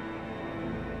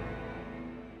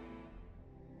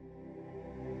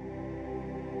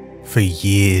 For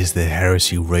years the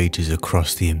heresy rages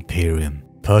across the Imperium.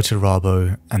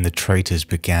 Perturabo and the traitors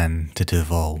began to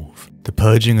devolve. The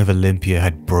purging of Olympia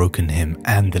had broken him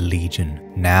and the Legion.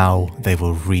 Now they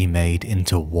were remade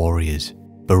into warriors,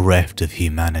 bereft of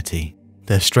humanity.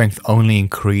 Their strength only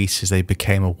increased as they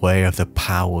became aware of the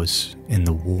powers in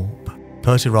the warp.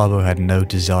 Perturabo had no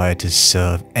desire to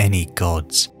serve any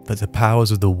gods, but the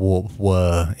powers of the warp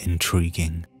were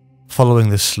intriguing. Following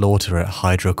the slaughter at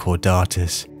Hydra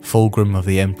Caudatus, Fulgrim of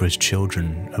the Emperor's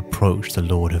Children approached the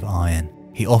Lord of Iron.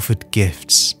 He offered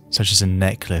gifts, such as a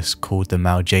necklace called the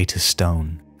Maljeta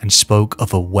Stone, and spoke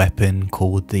of a weapon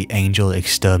called the Angel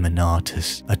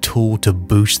Exterminatus, a tool to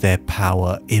boost their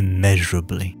power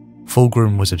immeasurably.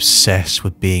 Fulgrim was obsessed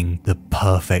with being the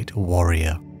perfect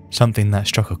warrior, something that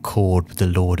struck a chord with the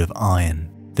Lord of Iron.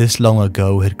 This long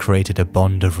ago had created a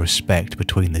bond of respect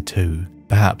between the two,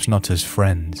 perhaps not as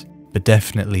friends, but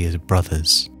definitely as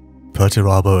brothers.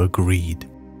 Perturabo agreed,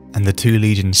 and the two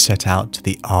legions set out to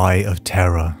the Eye of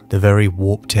Terra, the very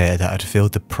warp tear that had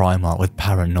filled the Primarch with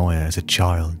paranoia as a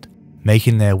child.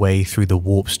 Making their way through the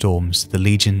warp storms, the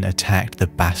legion attacked the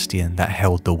bastion that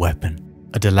held the weapon,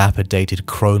 a dilapidated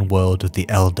crone world of the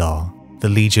Eldar. The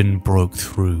legion broke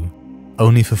through,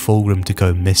 only for Fulgrim to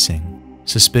go missing.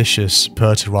 Suspicious,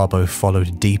 Perturabo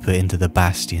followed deeper into the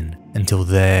bastion, until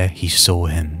there he saw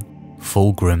him,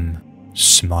 Fulgrim,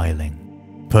 smiling.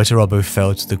 Perturabo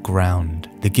fell to the ground.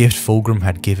 The gift Fulgrim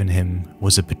had given him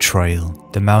was a betrayal.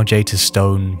 The Maljeta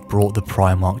Stone brought the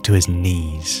Primarch to his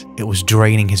knees. It was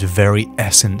draining his very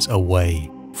essence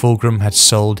away. Fulgrim had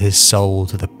sold his soul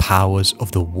to the powers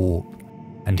of the warp,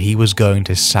 and he was going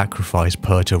to sacrifice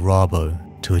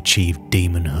Perturabo to achieve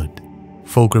demonhood.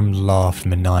 Fulgrim laughed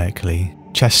maniacally,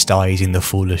 chastising the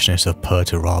foolishness of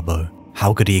Perturabo.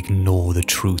 How could he ignore the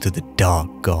truth of the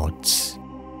dark gods?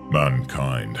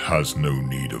 Mankind has no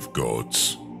need of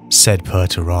gods, said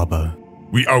Perturabo.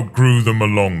 We outgrew them a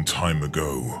long time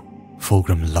ago.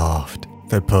 Fulgrim laughed,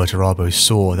 though Perturabo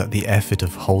saw that the effort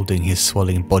of holding his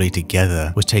swelling body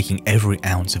together was taking every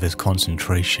ounce of his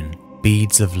concentration.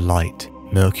 Beads of light,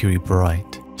 mercury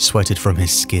bright, sweated from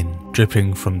his skin,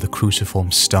 dripping from the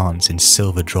cruciform stance in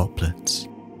silver droplets.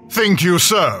 Think you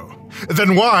so?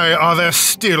 Then why are there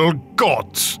still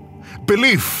gods?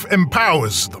 Belief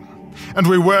empowers them, and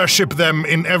we worship them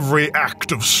in every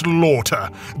act of slaughter,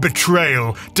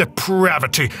 betrayal,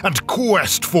 depravity, and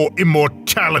quest for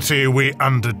immortality we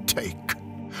undertake.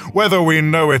 Whether we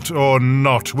know it or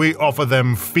not, we offer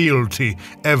them fealty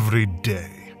every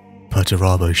day.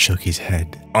 Perturabo shook his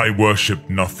head. I worship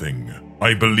nothing.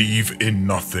 I believe in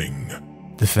nothing.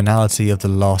 The finality of the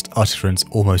last utterance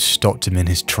almost stopped him in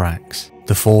his tracks.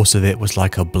 The force of it was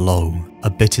like a blow, a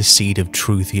bitter seed of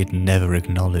truth he had never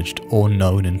acknowledged or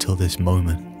known until this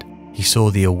moment. He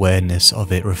saw the awareness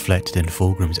of it reflected in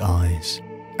Fulgrim's eyes.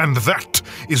 And that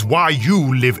is why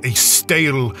you live a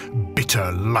stale,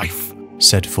 bitter life,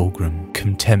 said Fulgrim,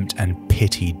 contempt and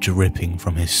pity dripping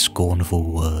from his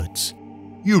scornful words.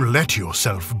 You let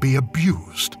yourself be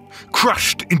abused,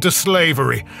 crushed into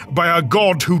slavery by a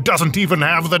god who doesn't even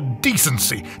have the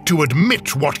decency to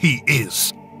admit what he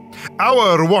is.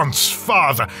 Our once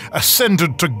father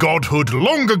ascended to godhood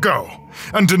long ago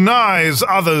and denies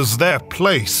others their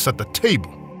place at the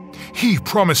table. He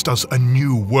promised us a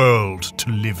new world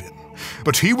to live in,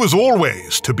 but he was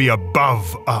always to be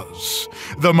above us,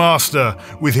 the master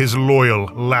with his loyal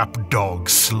lapdog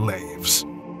slaves.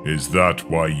 Is that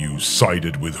why you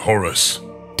sided with Horus?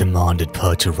 Demanded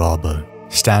Perturabo,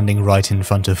 standing right in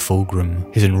front of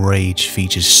Fulgrim, his enraged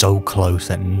features so close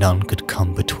that none could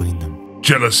come between them.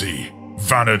 Jealousy,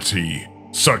 vanity,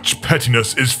 such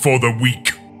pettiness is for the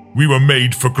weak. We were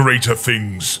made for greater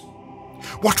things.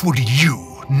 What would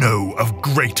you know of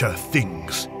greater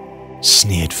things?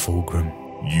 Sneered Fulgrim.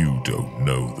 You don't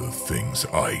know the things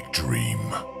I dream,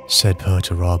 said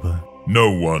Perturabo.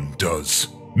 No one does.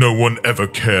 No one ever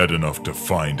cared enough to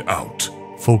find out.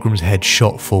 Fulgrim's head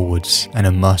shot forwards, and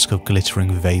a musk of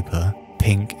glittering vapor,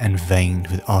 pink and veined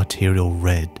with arterial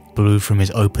red, blew from his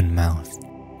open mouth,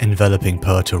 enveloping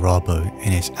Perturabo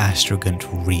in its astrogant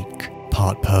reek,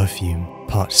 part perfume,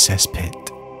 part cesspit.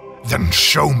 Then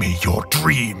show me your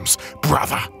dreams,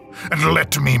 brother, and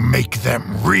let me make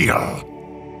them real.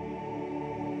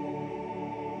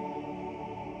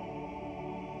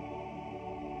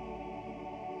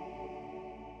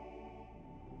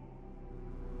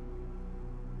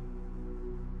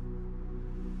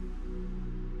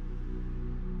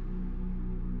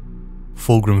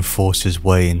 Fulgrim forced his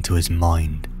way into his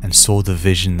mind and saw the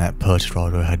vision that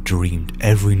Perturabo had dreamed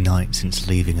every night since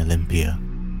leaving Olympia.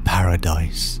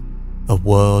 Paradise. A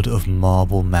world of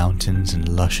marble mountains and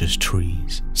luscious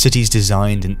trees. Cities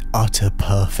designed in utter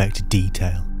perfect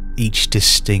detail, each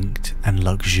distinct and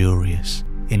luxurious,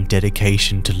 in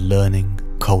dedication to learning,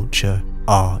 culture,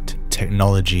 art,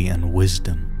 technology and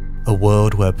wisdom. A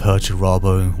world where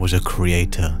Perturabo was a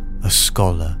creator, a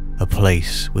scholar, a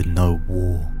place with no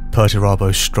war.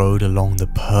 Perturabo strode along the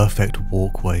perfect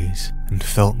walkways and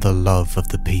felt the love of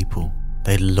the people.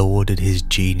 They lauded his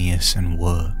genius and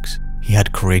works. He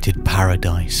had created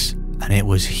paradise, and it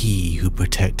was he who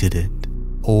protected it.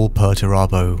 All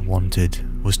Perturabo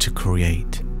wanted was to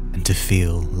create and to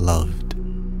feel loved.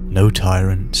 No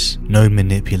tyrants, no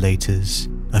manipulators,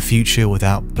 a future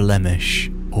without blemish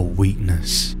or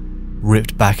weakness.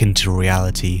 Ripped back into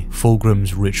reality,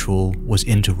 Fulgrim's ritual was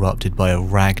interrupted by a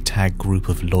ragtag group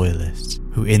of loyalists,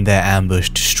 who in their ambush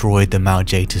destroyed the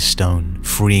Malgeta stone,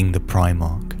 freeing the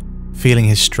Primarch. Feeling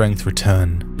his strength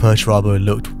return, Perturabo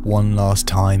looked one last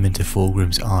time into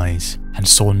Fulgrim's eyes, and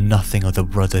saw nothing of the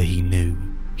brother he knew.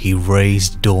 He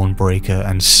raised Dawnbreaker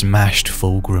and smashed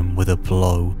Fulgrim with a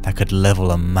blow that could level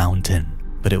a mountain,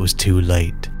 but it was too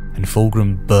late, and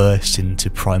Fulgrim burst into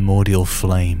primordial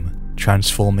flame,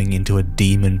 transforming into a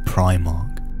demon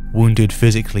Primarch. Wounded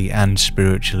physically and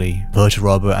spiritually,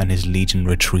 Perturabo and his legion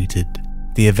retreated.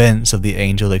 The events of the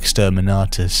Angel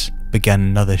Exterminatus began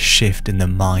another shift in the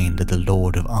mind of the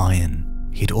Lord of Iron.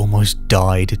 He had almost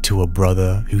died to a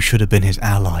brother who should have been his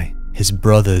ally. His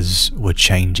brothers were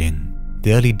changing.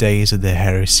 The early days of the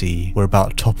Heresy were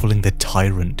about toppling the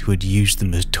tyrant who had used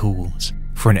them as tools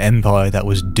for an empire that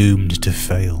was doomed to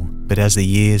fail. But as the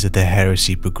years of the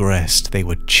Heresy progressed, they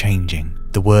were changing.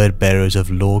 The word bearers of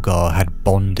Lorgar had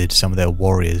bonded some of their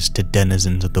warriors to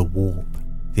denizens of the warp.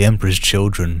 The Emperor's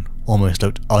children almost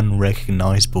looked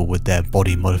unrecognizable with their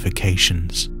body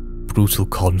modifications. Brutal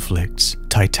conflicts,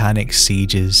 titanic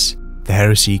sieges, the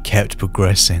Heresy kept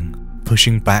progressing,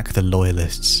 pushing back the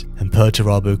loyalists, and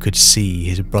Perturabo could see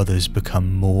his brothers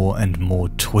become more and more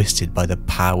twisted by the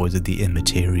powers of the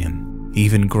Immaterium.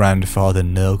 Even Grandfather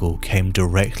Nurgle came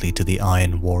directly to the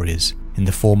Iron Warriors in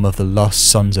the form of the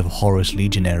lost sons of Horus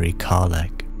legionary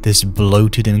Karlach. This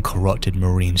bloated and corrupted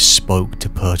marine spoke to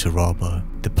Perturabo.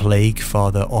 The Plague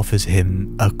Father offers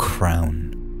him a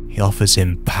crown. He offers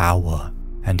him power,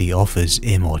 and he offers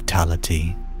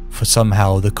immortality. For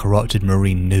somehow the corrupted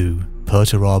marine knew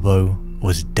Perturabo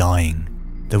was dying.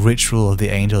 The ritual of the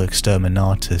Angel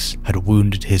Exterminatus had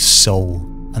wounded his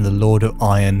soul, and the Lord of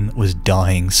Iron was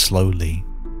dying slowly.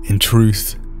 In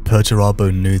truth,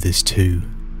 Perturabo knew this too.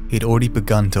 He had already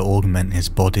begun to augment his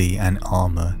body and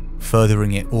armor,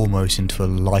 furthering it almost into a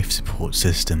life support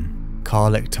system.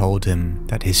 Karlach told him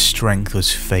that his strength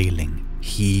was failing,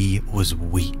 he was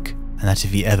weak, and that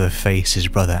if he ever faced his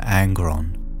brother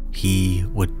Angron, he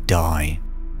would die.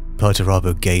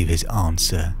 Perturabo gave his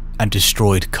answer and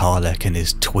destroyed Karlach and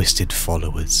his twisted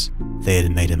followers. They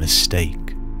had made a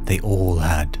mistake. They all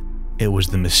had. It was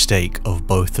the mistake of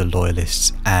both the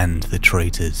loyalists and the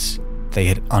traitors. They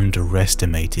had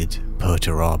underestimated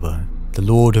Perturabo. The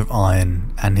Lord of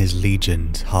Iron and his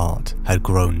legion's heart had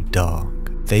grown dark.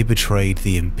 They betrayed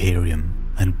the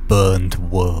Imperium and burned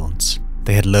worlds.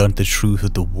 They had learned the truth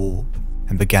of the warp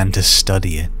and began to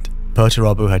study it.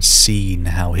 Perturabo had seen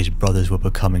how his brothers were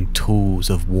becoming tools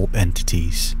of warp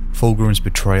entities. Fulgrim's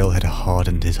betrayal had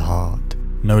hardened his heart.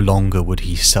 No longer would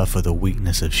he suffer the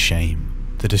weakness of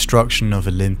shame. The destruction of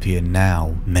Olympia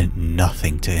now meant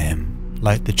nothing to him.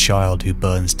 Like the child who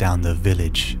burns down the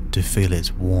village to feel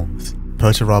its warmth,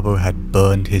 Perturabo had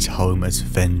burned his home as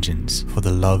vengeance for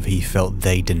the love he felt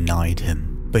they denied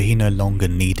him. But he no longer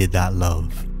needed that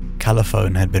love.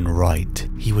 Calliphone had been right.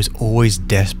 He was always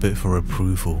desperate for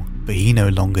approval, but he no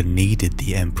longer needed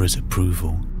the Emperor's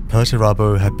approval.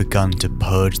 Perturabo had begun to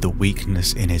purge the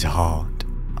weakness in his heart.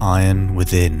 Iron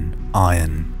within,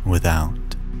 iron without.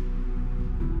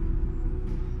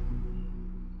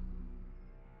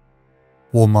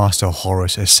 Warmaster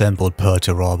Horus assembled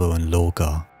Perturabo and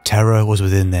Lorgar. Terra was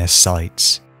within their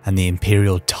sights, and the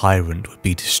Imperial tyrant would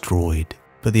be destroyed.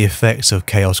 But the effects of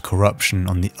Chaos corruption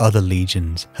on the other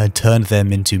legions had turned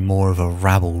them into more of a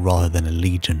rabble rather than a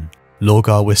legion.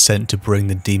 Lorgar was sent to bring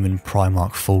the demon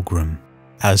Primarch Fulgrim.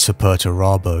 As for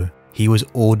Perturabo, he was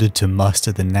ordered to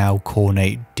muster the now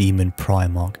cornate demon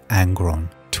Primarch Angron,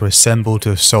 to assemble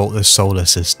to assault the solar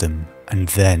system, and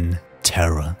then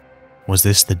Terra. Was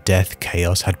this the death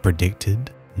Chaos had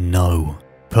predicted? No.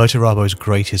 Perturabo's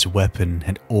greatest weapon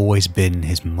had always been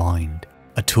his mind.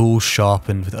 A tool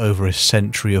sharpened with over a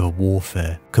century of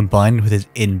warfare, combined with his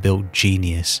inbuilt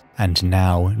genius and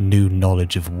now new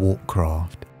knowledge of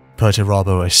warpcraft.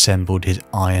 Perturabo assembled his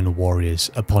iron warriors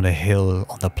upon a hill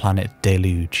on the planet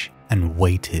Deluge and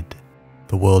waited.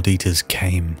 The World Eaters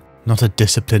came. Not a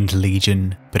disciplined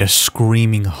legion, but a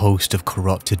screaming host of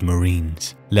corrupted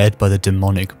marines, led by the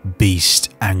demonic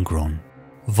beast Angron.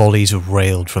 Volleys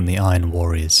railed from the Iron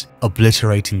Warriors,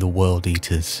 obliterating the World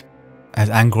Eaters. As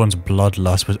Angron's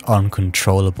bloodlust was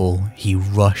uncontrollable, he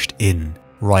rushed in,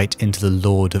 right into the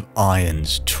Lord of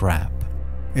Iron's trap.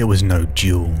 It was no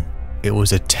duel. It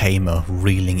was a tamer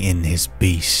reeling in his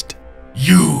beast.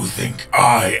 You think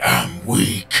I am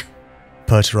weak?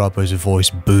 Perturabo's voice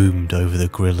boomed over the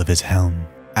grill of his helm.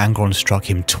 Angron struck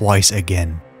him twice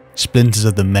again. Splinters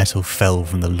of the metal fell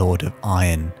from the Lord of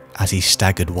Iron as he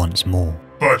staggered once more.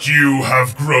 But you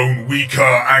have grown weaker,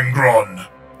 Angron.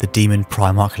 The demon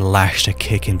Primarch lashed a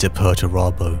kick into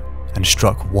Perturabo and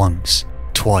struck once,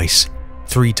 twice,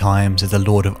 3 times as the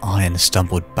Lord of Iron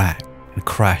stumbled back and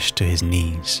crashed to his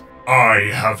knees.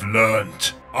 I have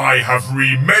learned. I have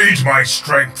remade my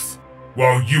strength,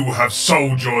 while you have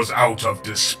sold yours out of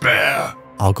despair.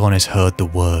 Argonis heard the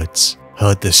words,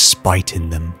 heard the spite in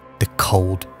them, the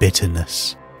cold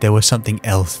bitterness. There was something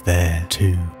else there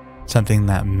too. Something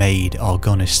that made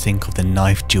Argonis think of the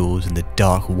knife duels in the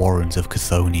dark warrens of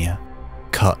Chthoniya.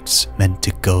 Cuts meant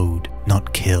to goad,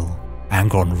 not kill.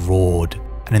 Angron roared,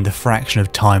 and in the fraction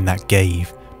of time that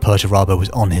gave, Perturabo was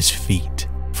on his feet,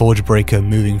 Forgebreaker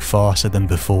moving faster than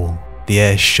before. The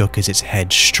air shook as its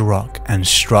head struck and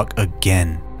struck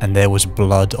again, and there was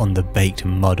blood on the baked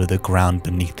mud of the ground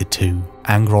beneath the two.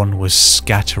 Angron was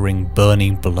scattering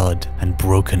burning blood and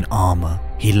broken armor.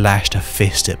 He lashed a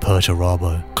fist at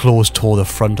Perturabo. Claws tore the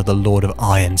front of the Lord of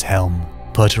Iron's helm.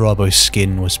 Perturabo's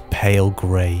skin was pale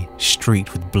grey,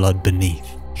 streaked with blood beneath.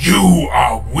 You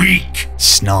are weak,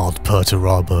 snarled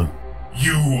Perturabo.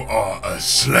 You are a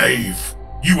slave.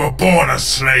 You were born a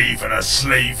slave, and a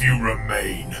slave you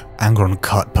remain. Angron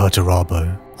cut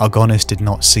Perturabo. Argonis did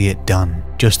not see it done,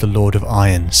 just the Lord of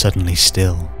Iron suddenly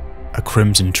still. A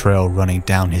crimson trail running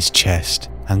down his chest,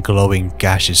 and glowing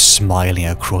gashes smiling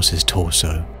across his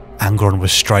torso. Angron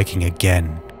was striking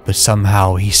again, but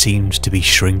somehow he seemed to be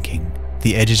shrinking,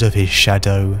 the edges of his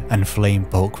shadow and flame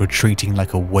bulk retreating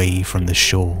like a wave from the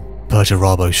shore.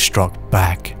 Perturabo struck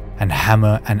back, and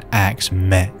hammer and axe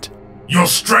met. Your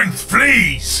strength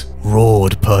flees!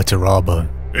 Roared Perturabo.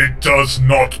 It does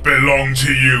not belong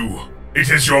to you. It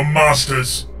is your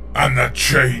master's, and the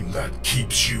chain that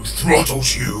keeps you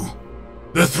throttles you.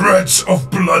 The threads of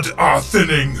blood are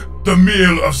thinning. The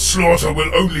meal of slaughter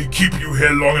will only keep you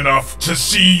here long enough to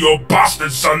see your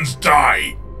bastard sons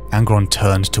die. Angron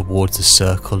turned towards the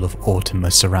circle of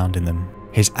Autima surrounding them.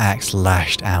 His axe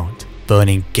lashed out,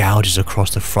 burning gouges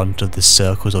across the front of the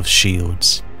circles of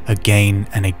shields, again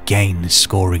and again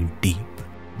scoring deep.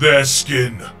 Their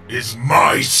skin is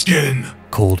my skin,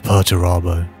 called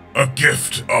Perturabo. A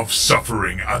gift of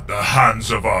suffering at the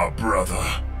hands of our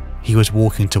brother. He was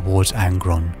walking towards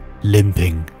Angron,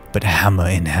 limping, but hammer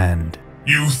in hand.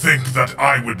 You think that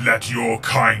I would let your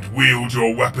kind wield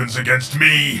your weapons against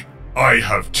me? I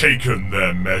have taken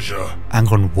their measure.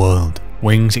 Angron whirled,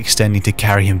 wings extending to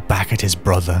carry him back at his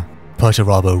brother.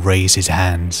 Perturabo raised his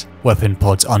hands, weapon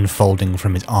pods unfolding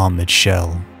from his armored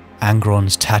shell.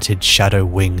 Angron's tattered shadow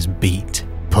wings beat.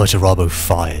 Perturabo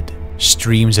fired.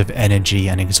 Streams of energy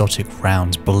and exotic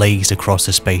rounds blazed across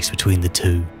the space between the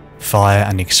two. Fire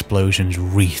and explosions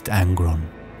wreathed Angron.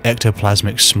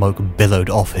 Ectoplasmic smoke billowed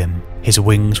off him. His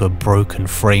wings were broken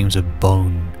frames of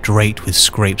bone, draped with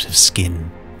scrapes of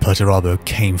skin. Perturabo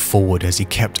came forward as he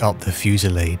kept up the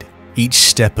fusillade, each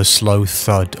step a slow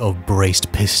thud of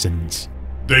braced pistons.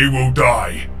 They will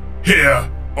die,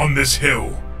 here, on this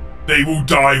hill. They will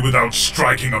die without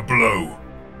striking a blow.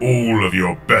 All of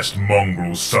your best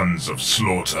mongrel sons of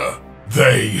slaughter.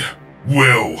 They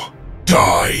will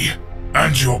die.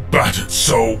 And your battered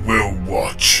soul will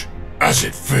watch as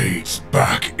it fades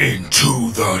back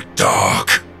into the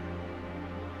dark.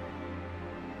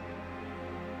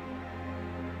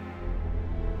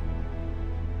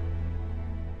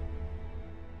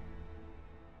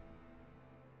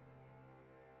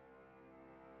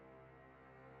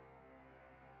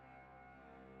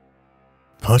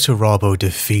 Perturabo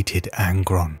defeated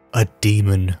Angron, a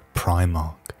demon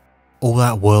Primarch. All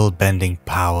that world-bending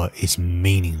power is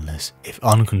meaningless if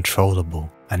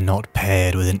uncontrollable and not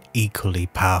paired with an equally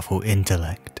powerful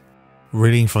intellect.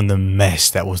 Reeling from the mess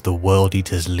that was the World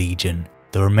Eater's Legion,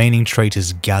 the remaining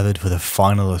traitors gathered for the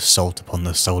final assault upon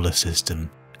the solar system,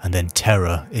 and then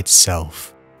Terra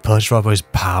itself. Perturabo's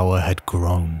power had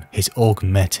grown, his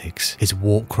augmetics, his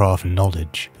warcraft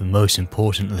knowledge, but most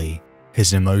importantly,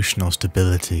 his emotional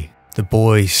stability. The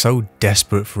boy, so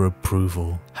desperate for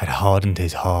approval, had hardened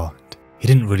his heart. He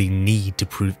didn't really need to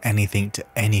prove anything to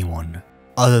anyone,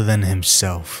 other than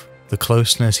himself. The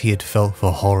closeness he had felt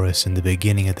for Horus in the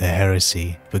beginning of the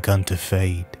Heresy begun to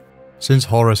fade. Since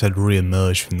Horus had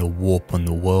re-emerged from the warp on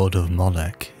the world of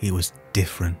Moloch, it was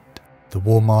different. The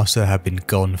War Master had been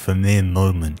gone for mere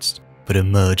moments, but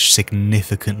emerged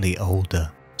significantly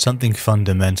older. Something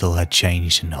fundamental had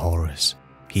changed in Horus.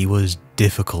 he was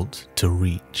difficult to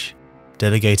reach.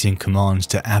 Delegating commands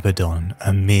to Abaddon,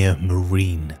 a mere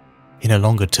marine, he no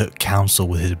longer took counsel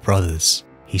with his brothers.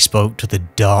 He spoke to the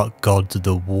dark gods of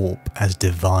the warp as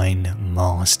divine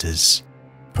masters.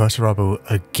 Perturabo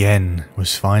again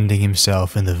was finding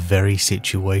himself in the very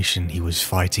situation he was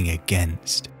fighting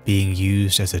against, being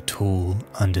used as a tool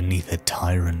underneath a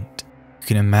tyrant. You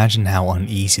can imagine how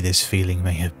uneasy this feeling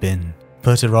may have been.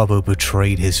 Perturabo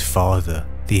betrayed his father,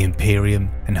 the Imperium,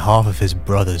 and half of his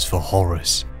brothers for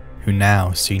Horus, who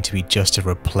now seemed to be just a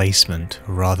replacement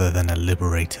rather than a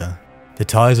liberator. The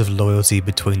ties of loyalty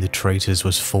between the traitors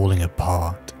was falling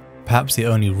apart. Perhaps the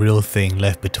only real thing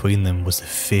left between them was the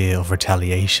fear of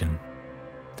retaliation.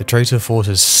 The traitor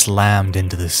forces slammed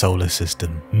into the solar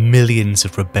system, millions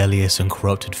of rebellious and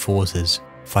corrupted forces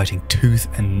fighting tooth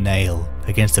and nail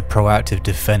against the proactive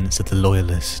defense of the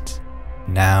loyalists.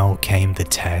 Now came the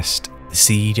test, the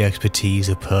siege expertise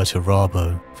of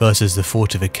Perturabo versus the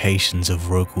fortifications of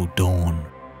Rogul Dawn.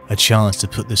 A chance to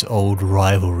put this old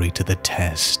rivalry to the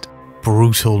test.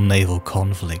 Brutal naval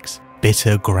conflicts,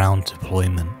 bitter ground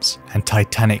deployments, and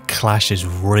titanic clashes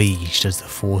raged as the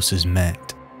forces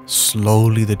met.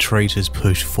 Slowly the traitors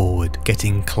pushed forward,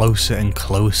 getting closer and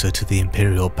closer to the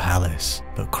Imperial Palace,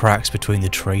 but cracks between the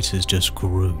traitors just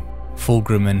grew.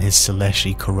 Fulgrim and his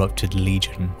celestially corrupted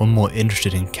legion were more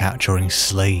interested in capturing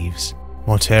slaves.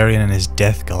 Mortarion and his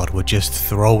Death Guard were just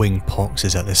throwing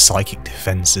poxes at the psychic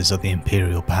defences of the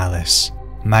Imperial Palace.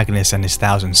 Magnus and his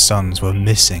 1,000 sons were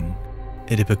missing.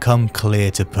 It had become clear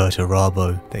to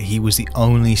Perturabo that he was the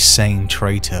only sane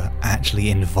traitor actually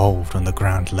involved on the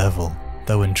ground level,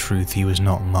 though in truth he was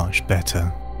not much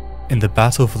better. In the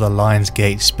battle for the Lion's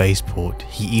Gate spaceport,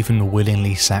 he even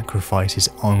willingly sacrificed his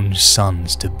own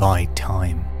sons to buy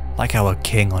time, like how a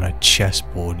king on a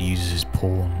chessboard uses his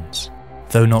pawns.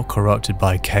 Though not corrupted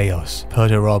by chaos,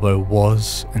 Perturabo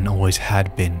was, and always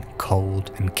had been,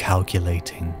 cold and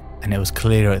calculating. And it was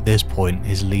clear at this point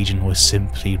his legion was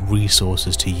simply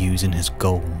resources to use in his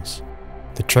goals.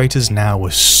 The traitors now were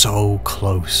so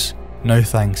close, no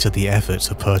thanks to the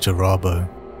efforts of Perturabo.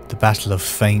 The battle of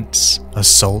feints,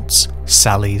 assaults,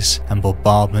 sallies, and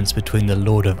bombardments between the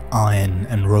Lord of Iron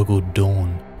and Rogul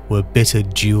Dawn were a bitter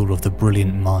duel of the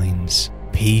brilliant minds.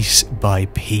 Piece by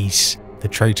piece, the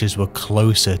traitors were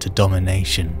closer to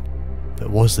domination.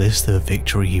 But was this the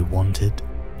victory he wanted?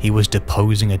 He was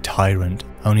deposing a tyrant,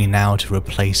 only now to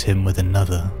replace him with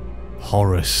another.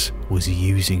 Horus was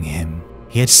using him.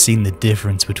 He had seen the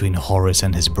difference between Horus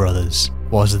and his brothers.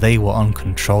 Whilst they were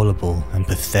uncontrollable and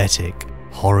pathetic,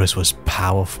 Horus was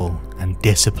powerful and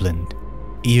disciplined.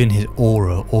 Even his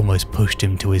aura almost pushed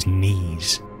him to his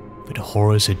knees. But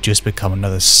Horus had just become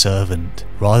another servant,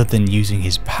 rather than using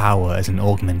his power as an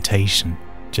augmentation.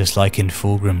 Just like in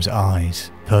Fulgrim's eyes,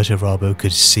 Perturabo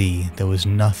could see there was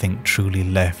nothing truly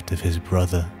left of his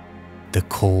brother. The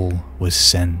call was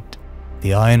sent.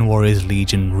 The Iron Warriors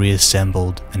Legion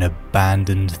reassembled and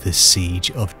abandoned the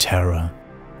siege of Terra.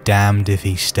 Damned if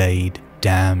he stayed,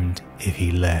 damned if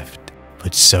he left,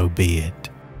 but so be it.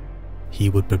 He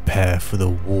would prepare for the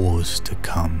wars to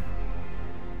come.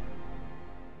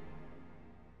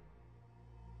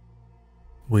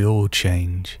 We all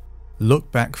change.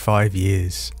 Look back 5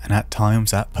 years, and at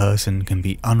times that person can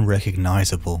be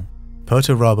unrecognizable.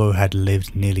 Perturabo had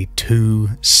lived nearly 2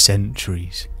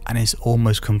 centuries, and is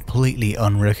almost completely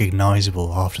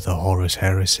unrecognizable after the Horus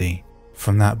Heresy.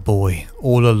 From that boy,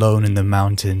 all alone in the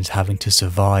mountains having to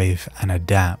survive and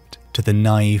adapt, to the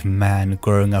naive man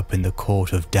growing up in the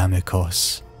court of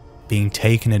Damikos, being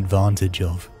taken advantage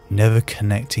of, never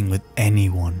connecting with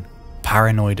anyone,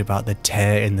 paranoid about the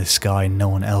tear in the sky no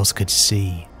one else could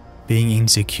see, being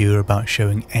insecure about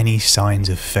showing any signs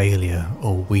of failure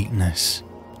or weakness,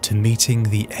 to meeting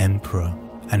the Emperor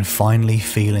and finally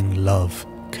feeling love,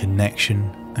 connection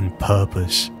and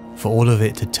purpose, for all of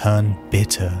it to turn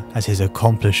bitter as his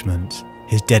accomplishments,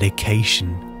 his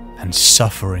dedication and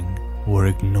suffering were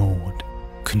ignored.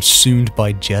 Consumed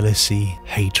by jealousy,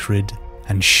 hatred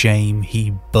and shame,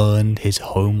 he burned his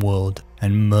homeworld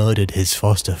and murdered his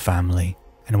foster family.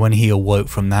 And when he awoke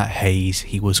from that haze,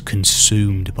 he was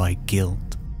consumed by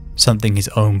guilt, something his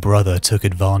own brother took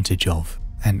advantage of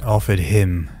and offered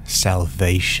him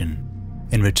salvation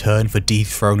in return for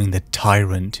dethroning the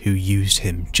tyrant who used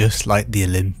him just like the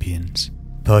Olympians.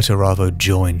 Perturabo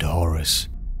joined Horus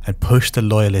and pushed the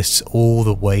loyalists all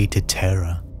the way to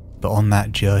Terra, but on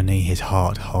that journey his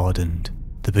heart hardened.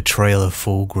 The betrayal of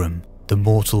Fulgrim, the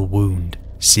mortal wound,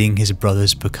 seeing his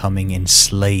brothers becoming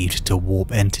enslaved to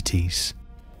warp entities.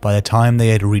 By the time they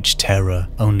had reached Terra,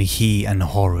 only he and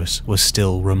Horus were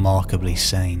still remarkably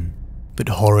sane. But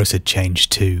Horus had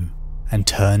changed too, and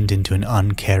turned into an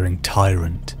uncaring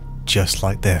tyrant, just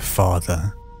like their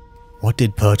father. What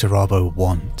did Perturabo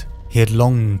want? He had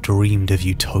long dreamed of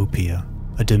utopia,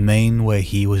 a domain where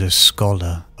he was a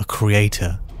scholar, a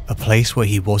creator, a place where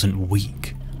he wasn't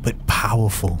weak, but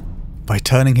powerful. By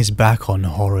turning his back on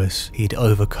Horus, he'd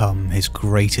overcome his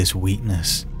greatest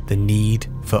weakness, the need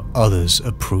for others'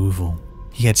 approval.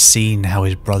 He had seen how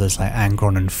his brothers like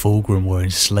Angron and Fulgrim were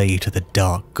enslaved to the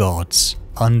dark gods,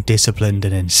 undisciplined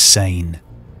and insane.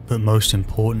 But most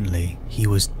importantly, he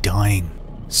was dying,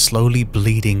 slowly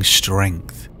bleeding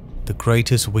strength. The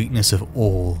greatest weakness of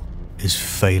all is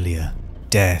failure.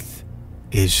 Death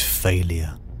is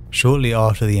failure. Shortly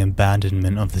after the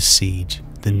abandonment of the siege,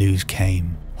 the news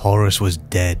came. Horus was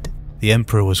dead. The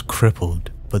Emperor was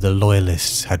crippled, but the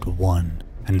Loyalists had won,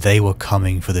 and they were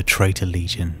coming for the traitor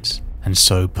legions, and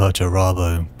so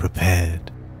Perturabo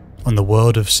prepared. On the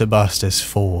world of Sebastus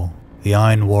IV, the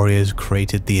Iron Warriors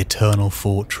created the Eternal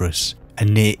Fortress, a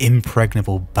near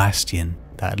impregnable bastion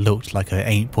that looked like an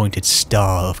 8-pointed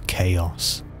star of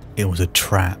chaos. It was a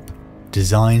trap,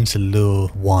 designed to lure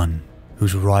one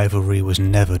whose rivalry was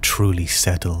never truly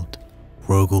settled,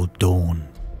 Rogel Dawn.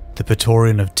 The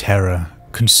Praetorian of Terra,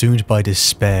 consumed by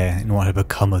despair in what had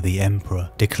become of the Emperor,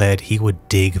 declared he would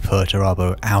dig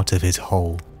Perturabo out of his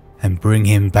hole and bring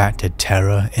him back to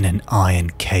Terra in an iron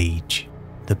cage.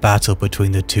 The battle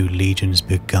between the two legions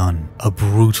begun, a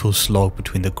brutal slog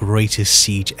between the greatest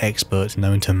siege experts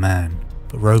known to man.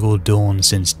 But Rogel Dawn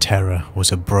since Terra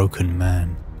was a broken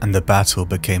man, and the battle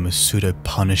became a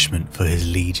pseudo-punishment for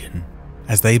his legion,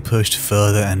 as they pushed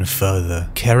further and further,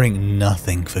 caring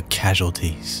nothing for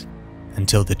casualties,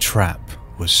 until the trap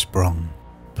was sprung.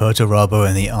 Perturabo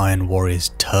and the Iron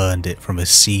Warriors turned it from a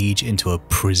siege into a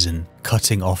prison,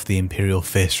 cutting off the Imperial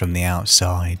Fist from the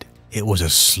outside. It was a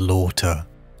slaughter,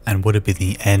 and would have been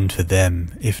the end for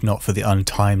them if not for the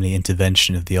untimely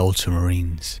intervention of the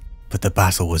Ultramarines. But the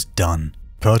battle was done.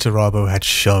 Perturabo had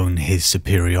shown his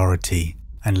superiority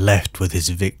and left with his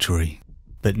victory.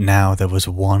 But now there was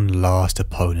one last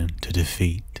opponent to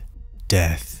defeat: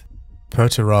 death.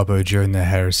 Perturabo during the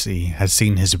Heresy had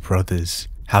seen his brothers,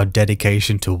 how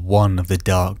dedication to one of the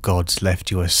dark gods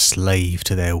left you a slave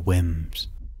to their whims.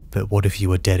 But what if you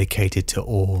were dedicated to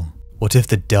all? What if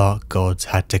the dark gods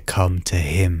had to come to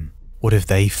him? What if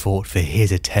they fought for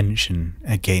his attention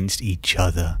against each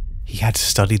other? He had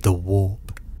studied the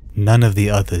warp. None of the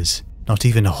others, not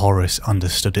even Horus,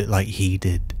 understood it like he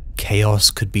did. Chaos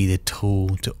could be the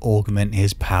tool to augment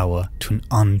his power to an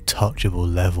untouchable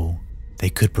level. They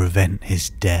could prevent his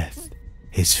death,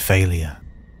 his failure.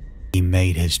 He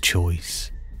made his choice.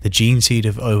 The gene seed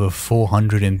of over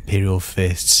 400 Imperial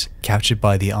Fists, captured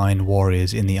by the Iron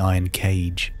Warriors in the Iron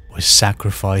Cage, was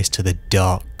sacrificed to the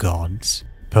Dark Gods.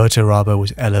 Perturabo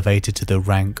was elevated to the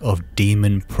rank of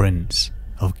Demon Prince,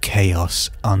 of Chaos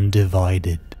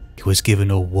Undivided. He was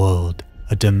given a world,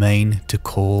 a domain to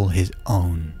call his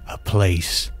own, a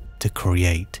place to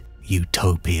create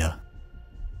utopia.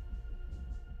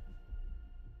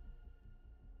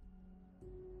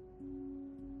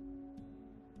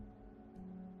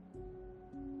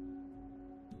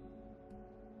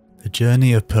 The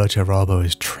journey of Perturabo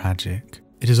is tragic.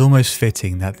 It is almost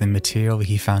fitting that the material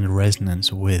he found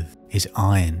resonance with is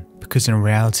iron, because in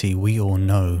reality we all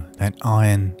know that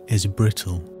iron is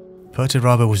brittle.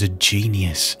 Perturabo was a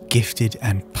genius, gifted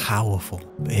and powerful,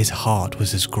 but his heart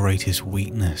was his greatest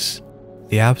weakness.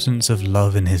 The absence of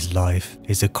love in his life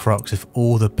is the crux of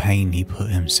all the pain he put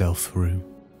himself through.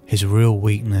 His real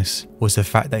weakness was the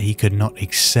fact that he could not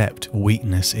accept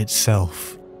weakness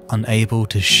itself. Unable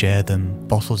to share them,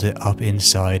 bottled it up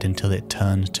inside until it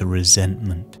turned to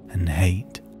resentment and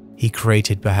hate. He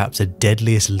created perhaps the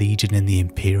deadliest legion in the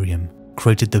Imperium,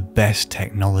 created the best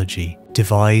technology,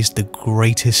 devised the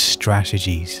greatest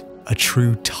strategies, a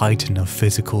true titan of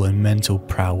physical and mental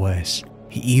prowess.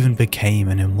 He even became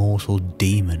an immortal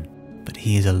demon, but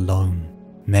he is alone.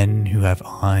 Men who have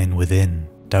iron within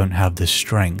don't have the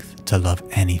strength to love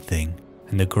anything,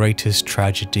 and the greatest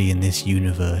tragedy in this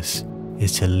universe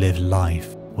is to live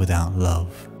life without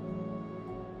love.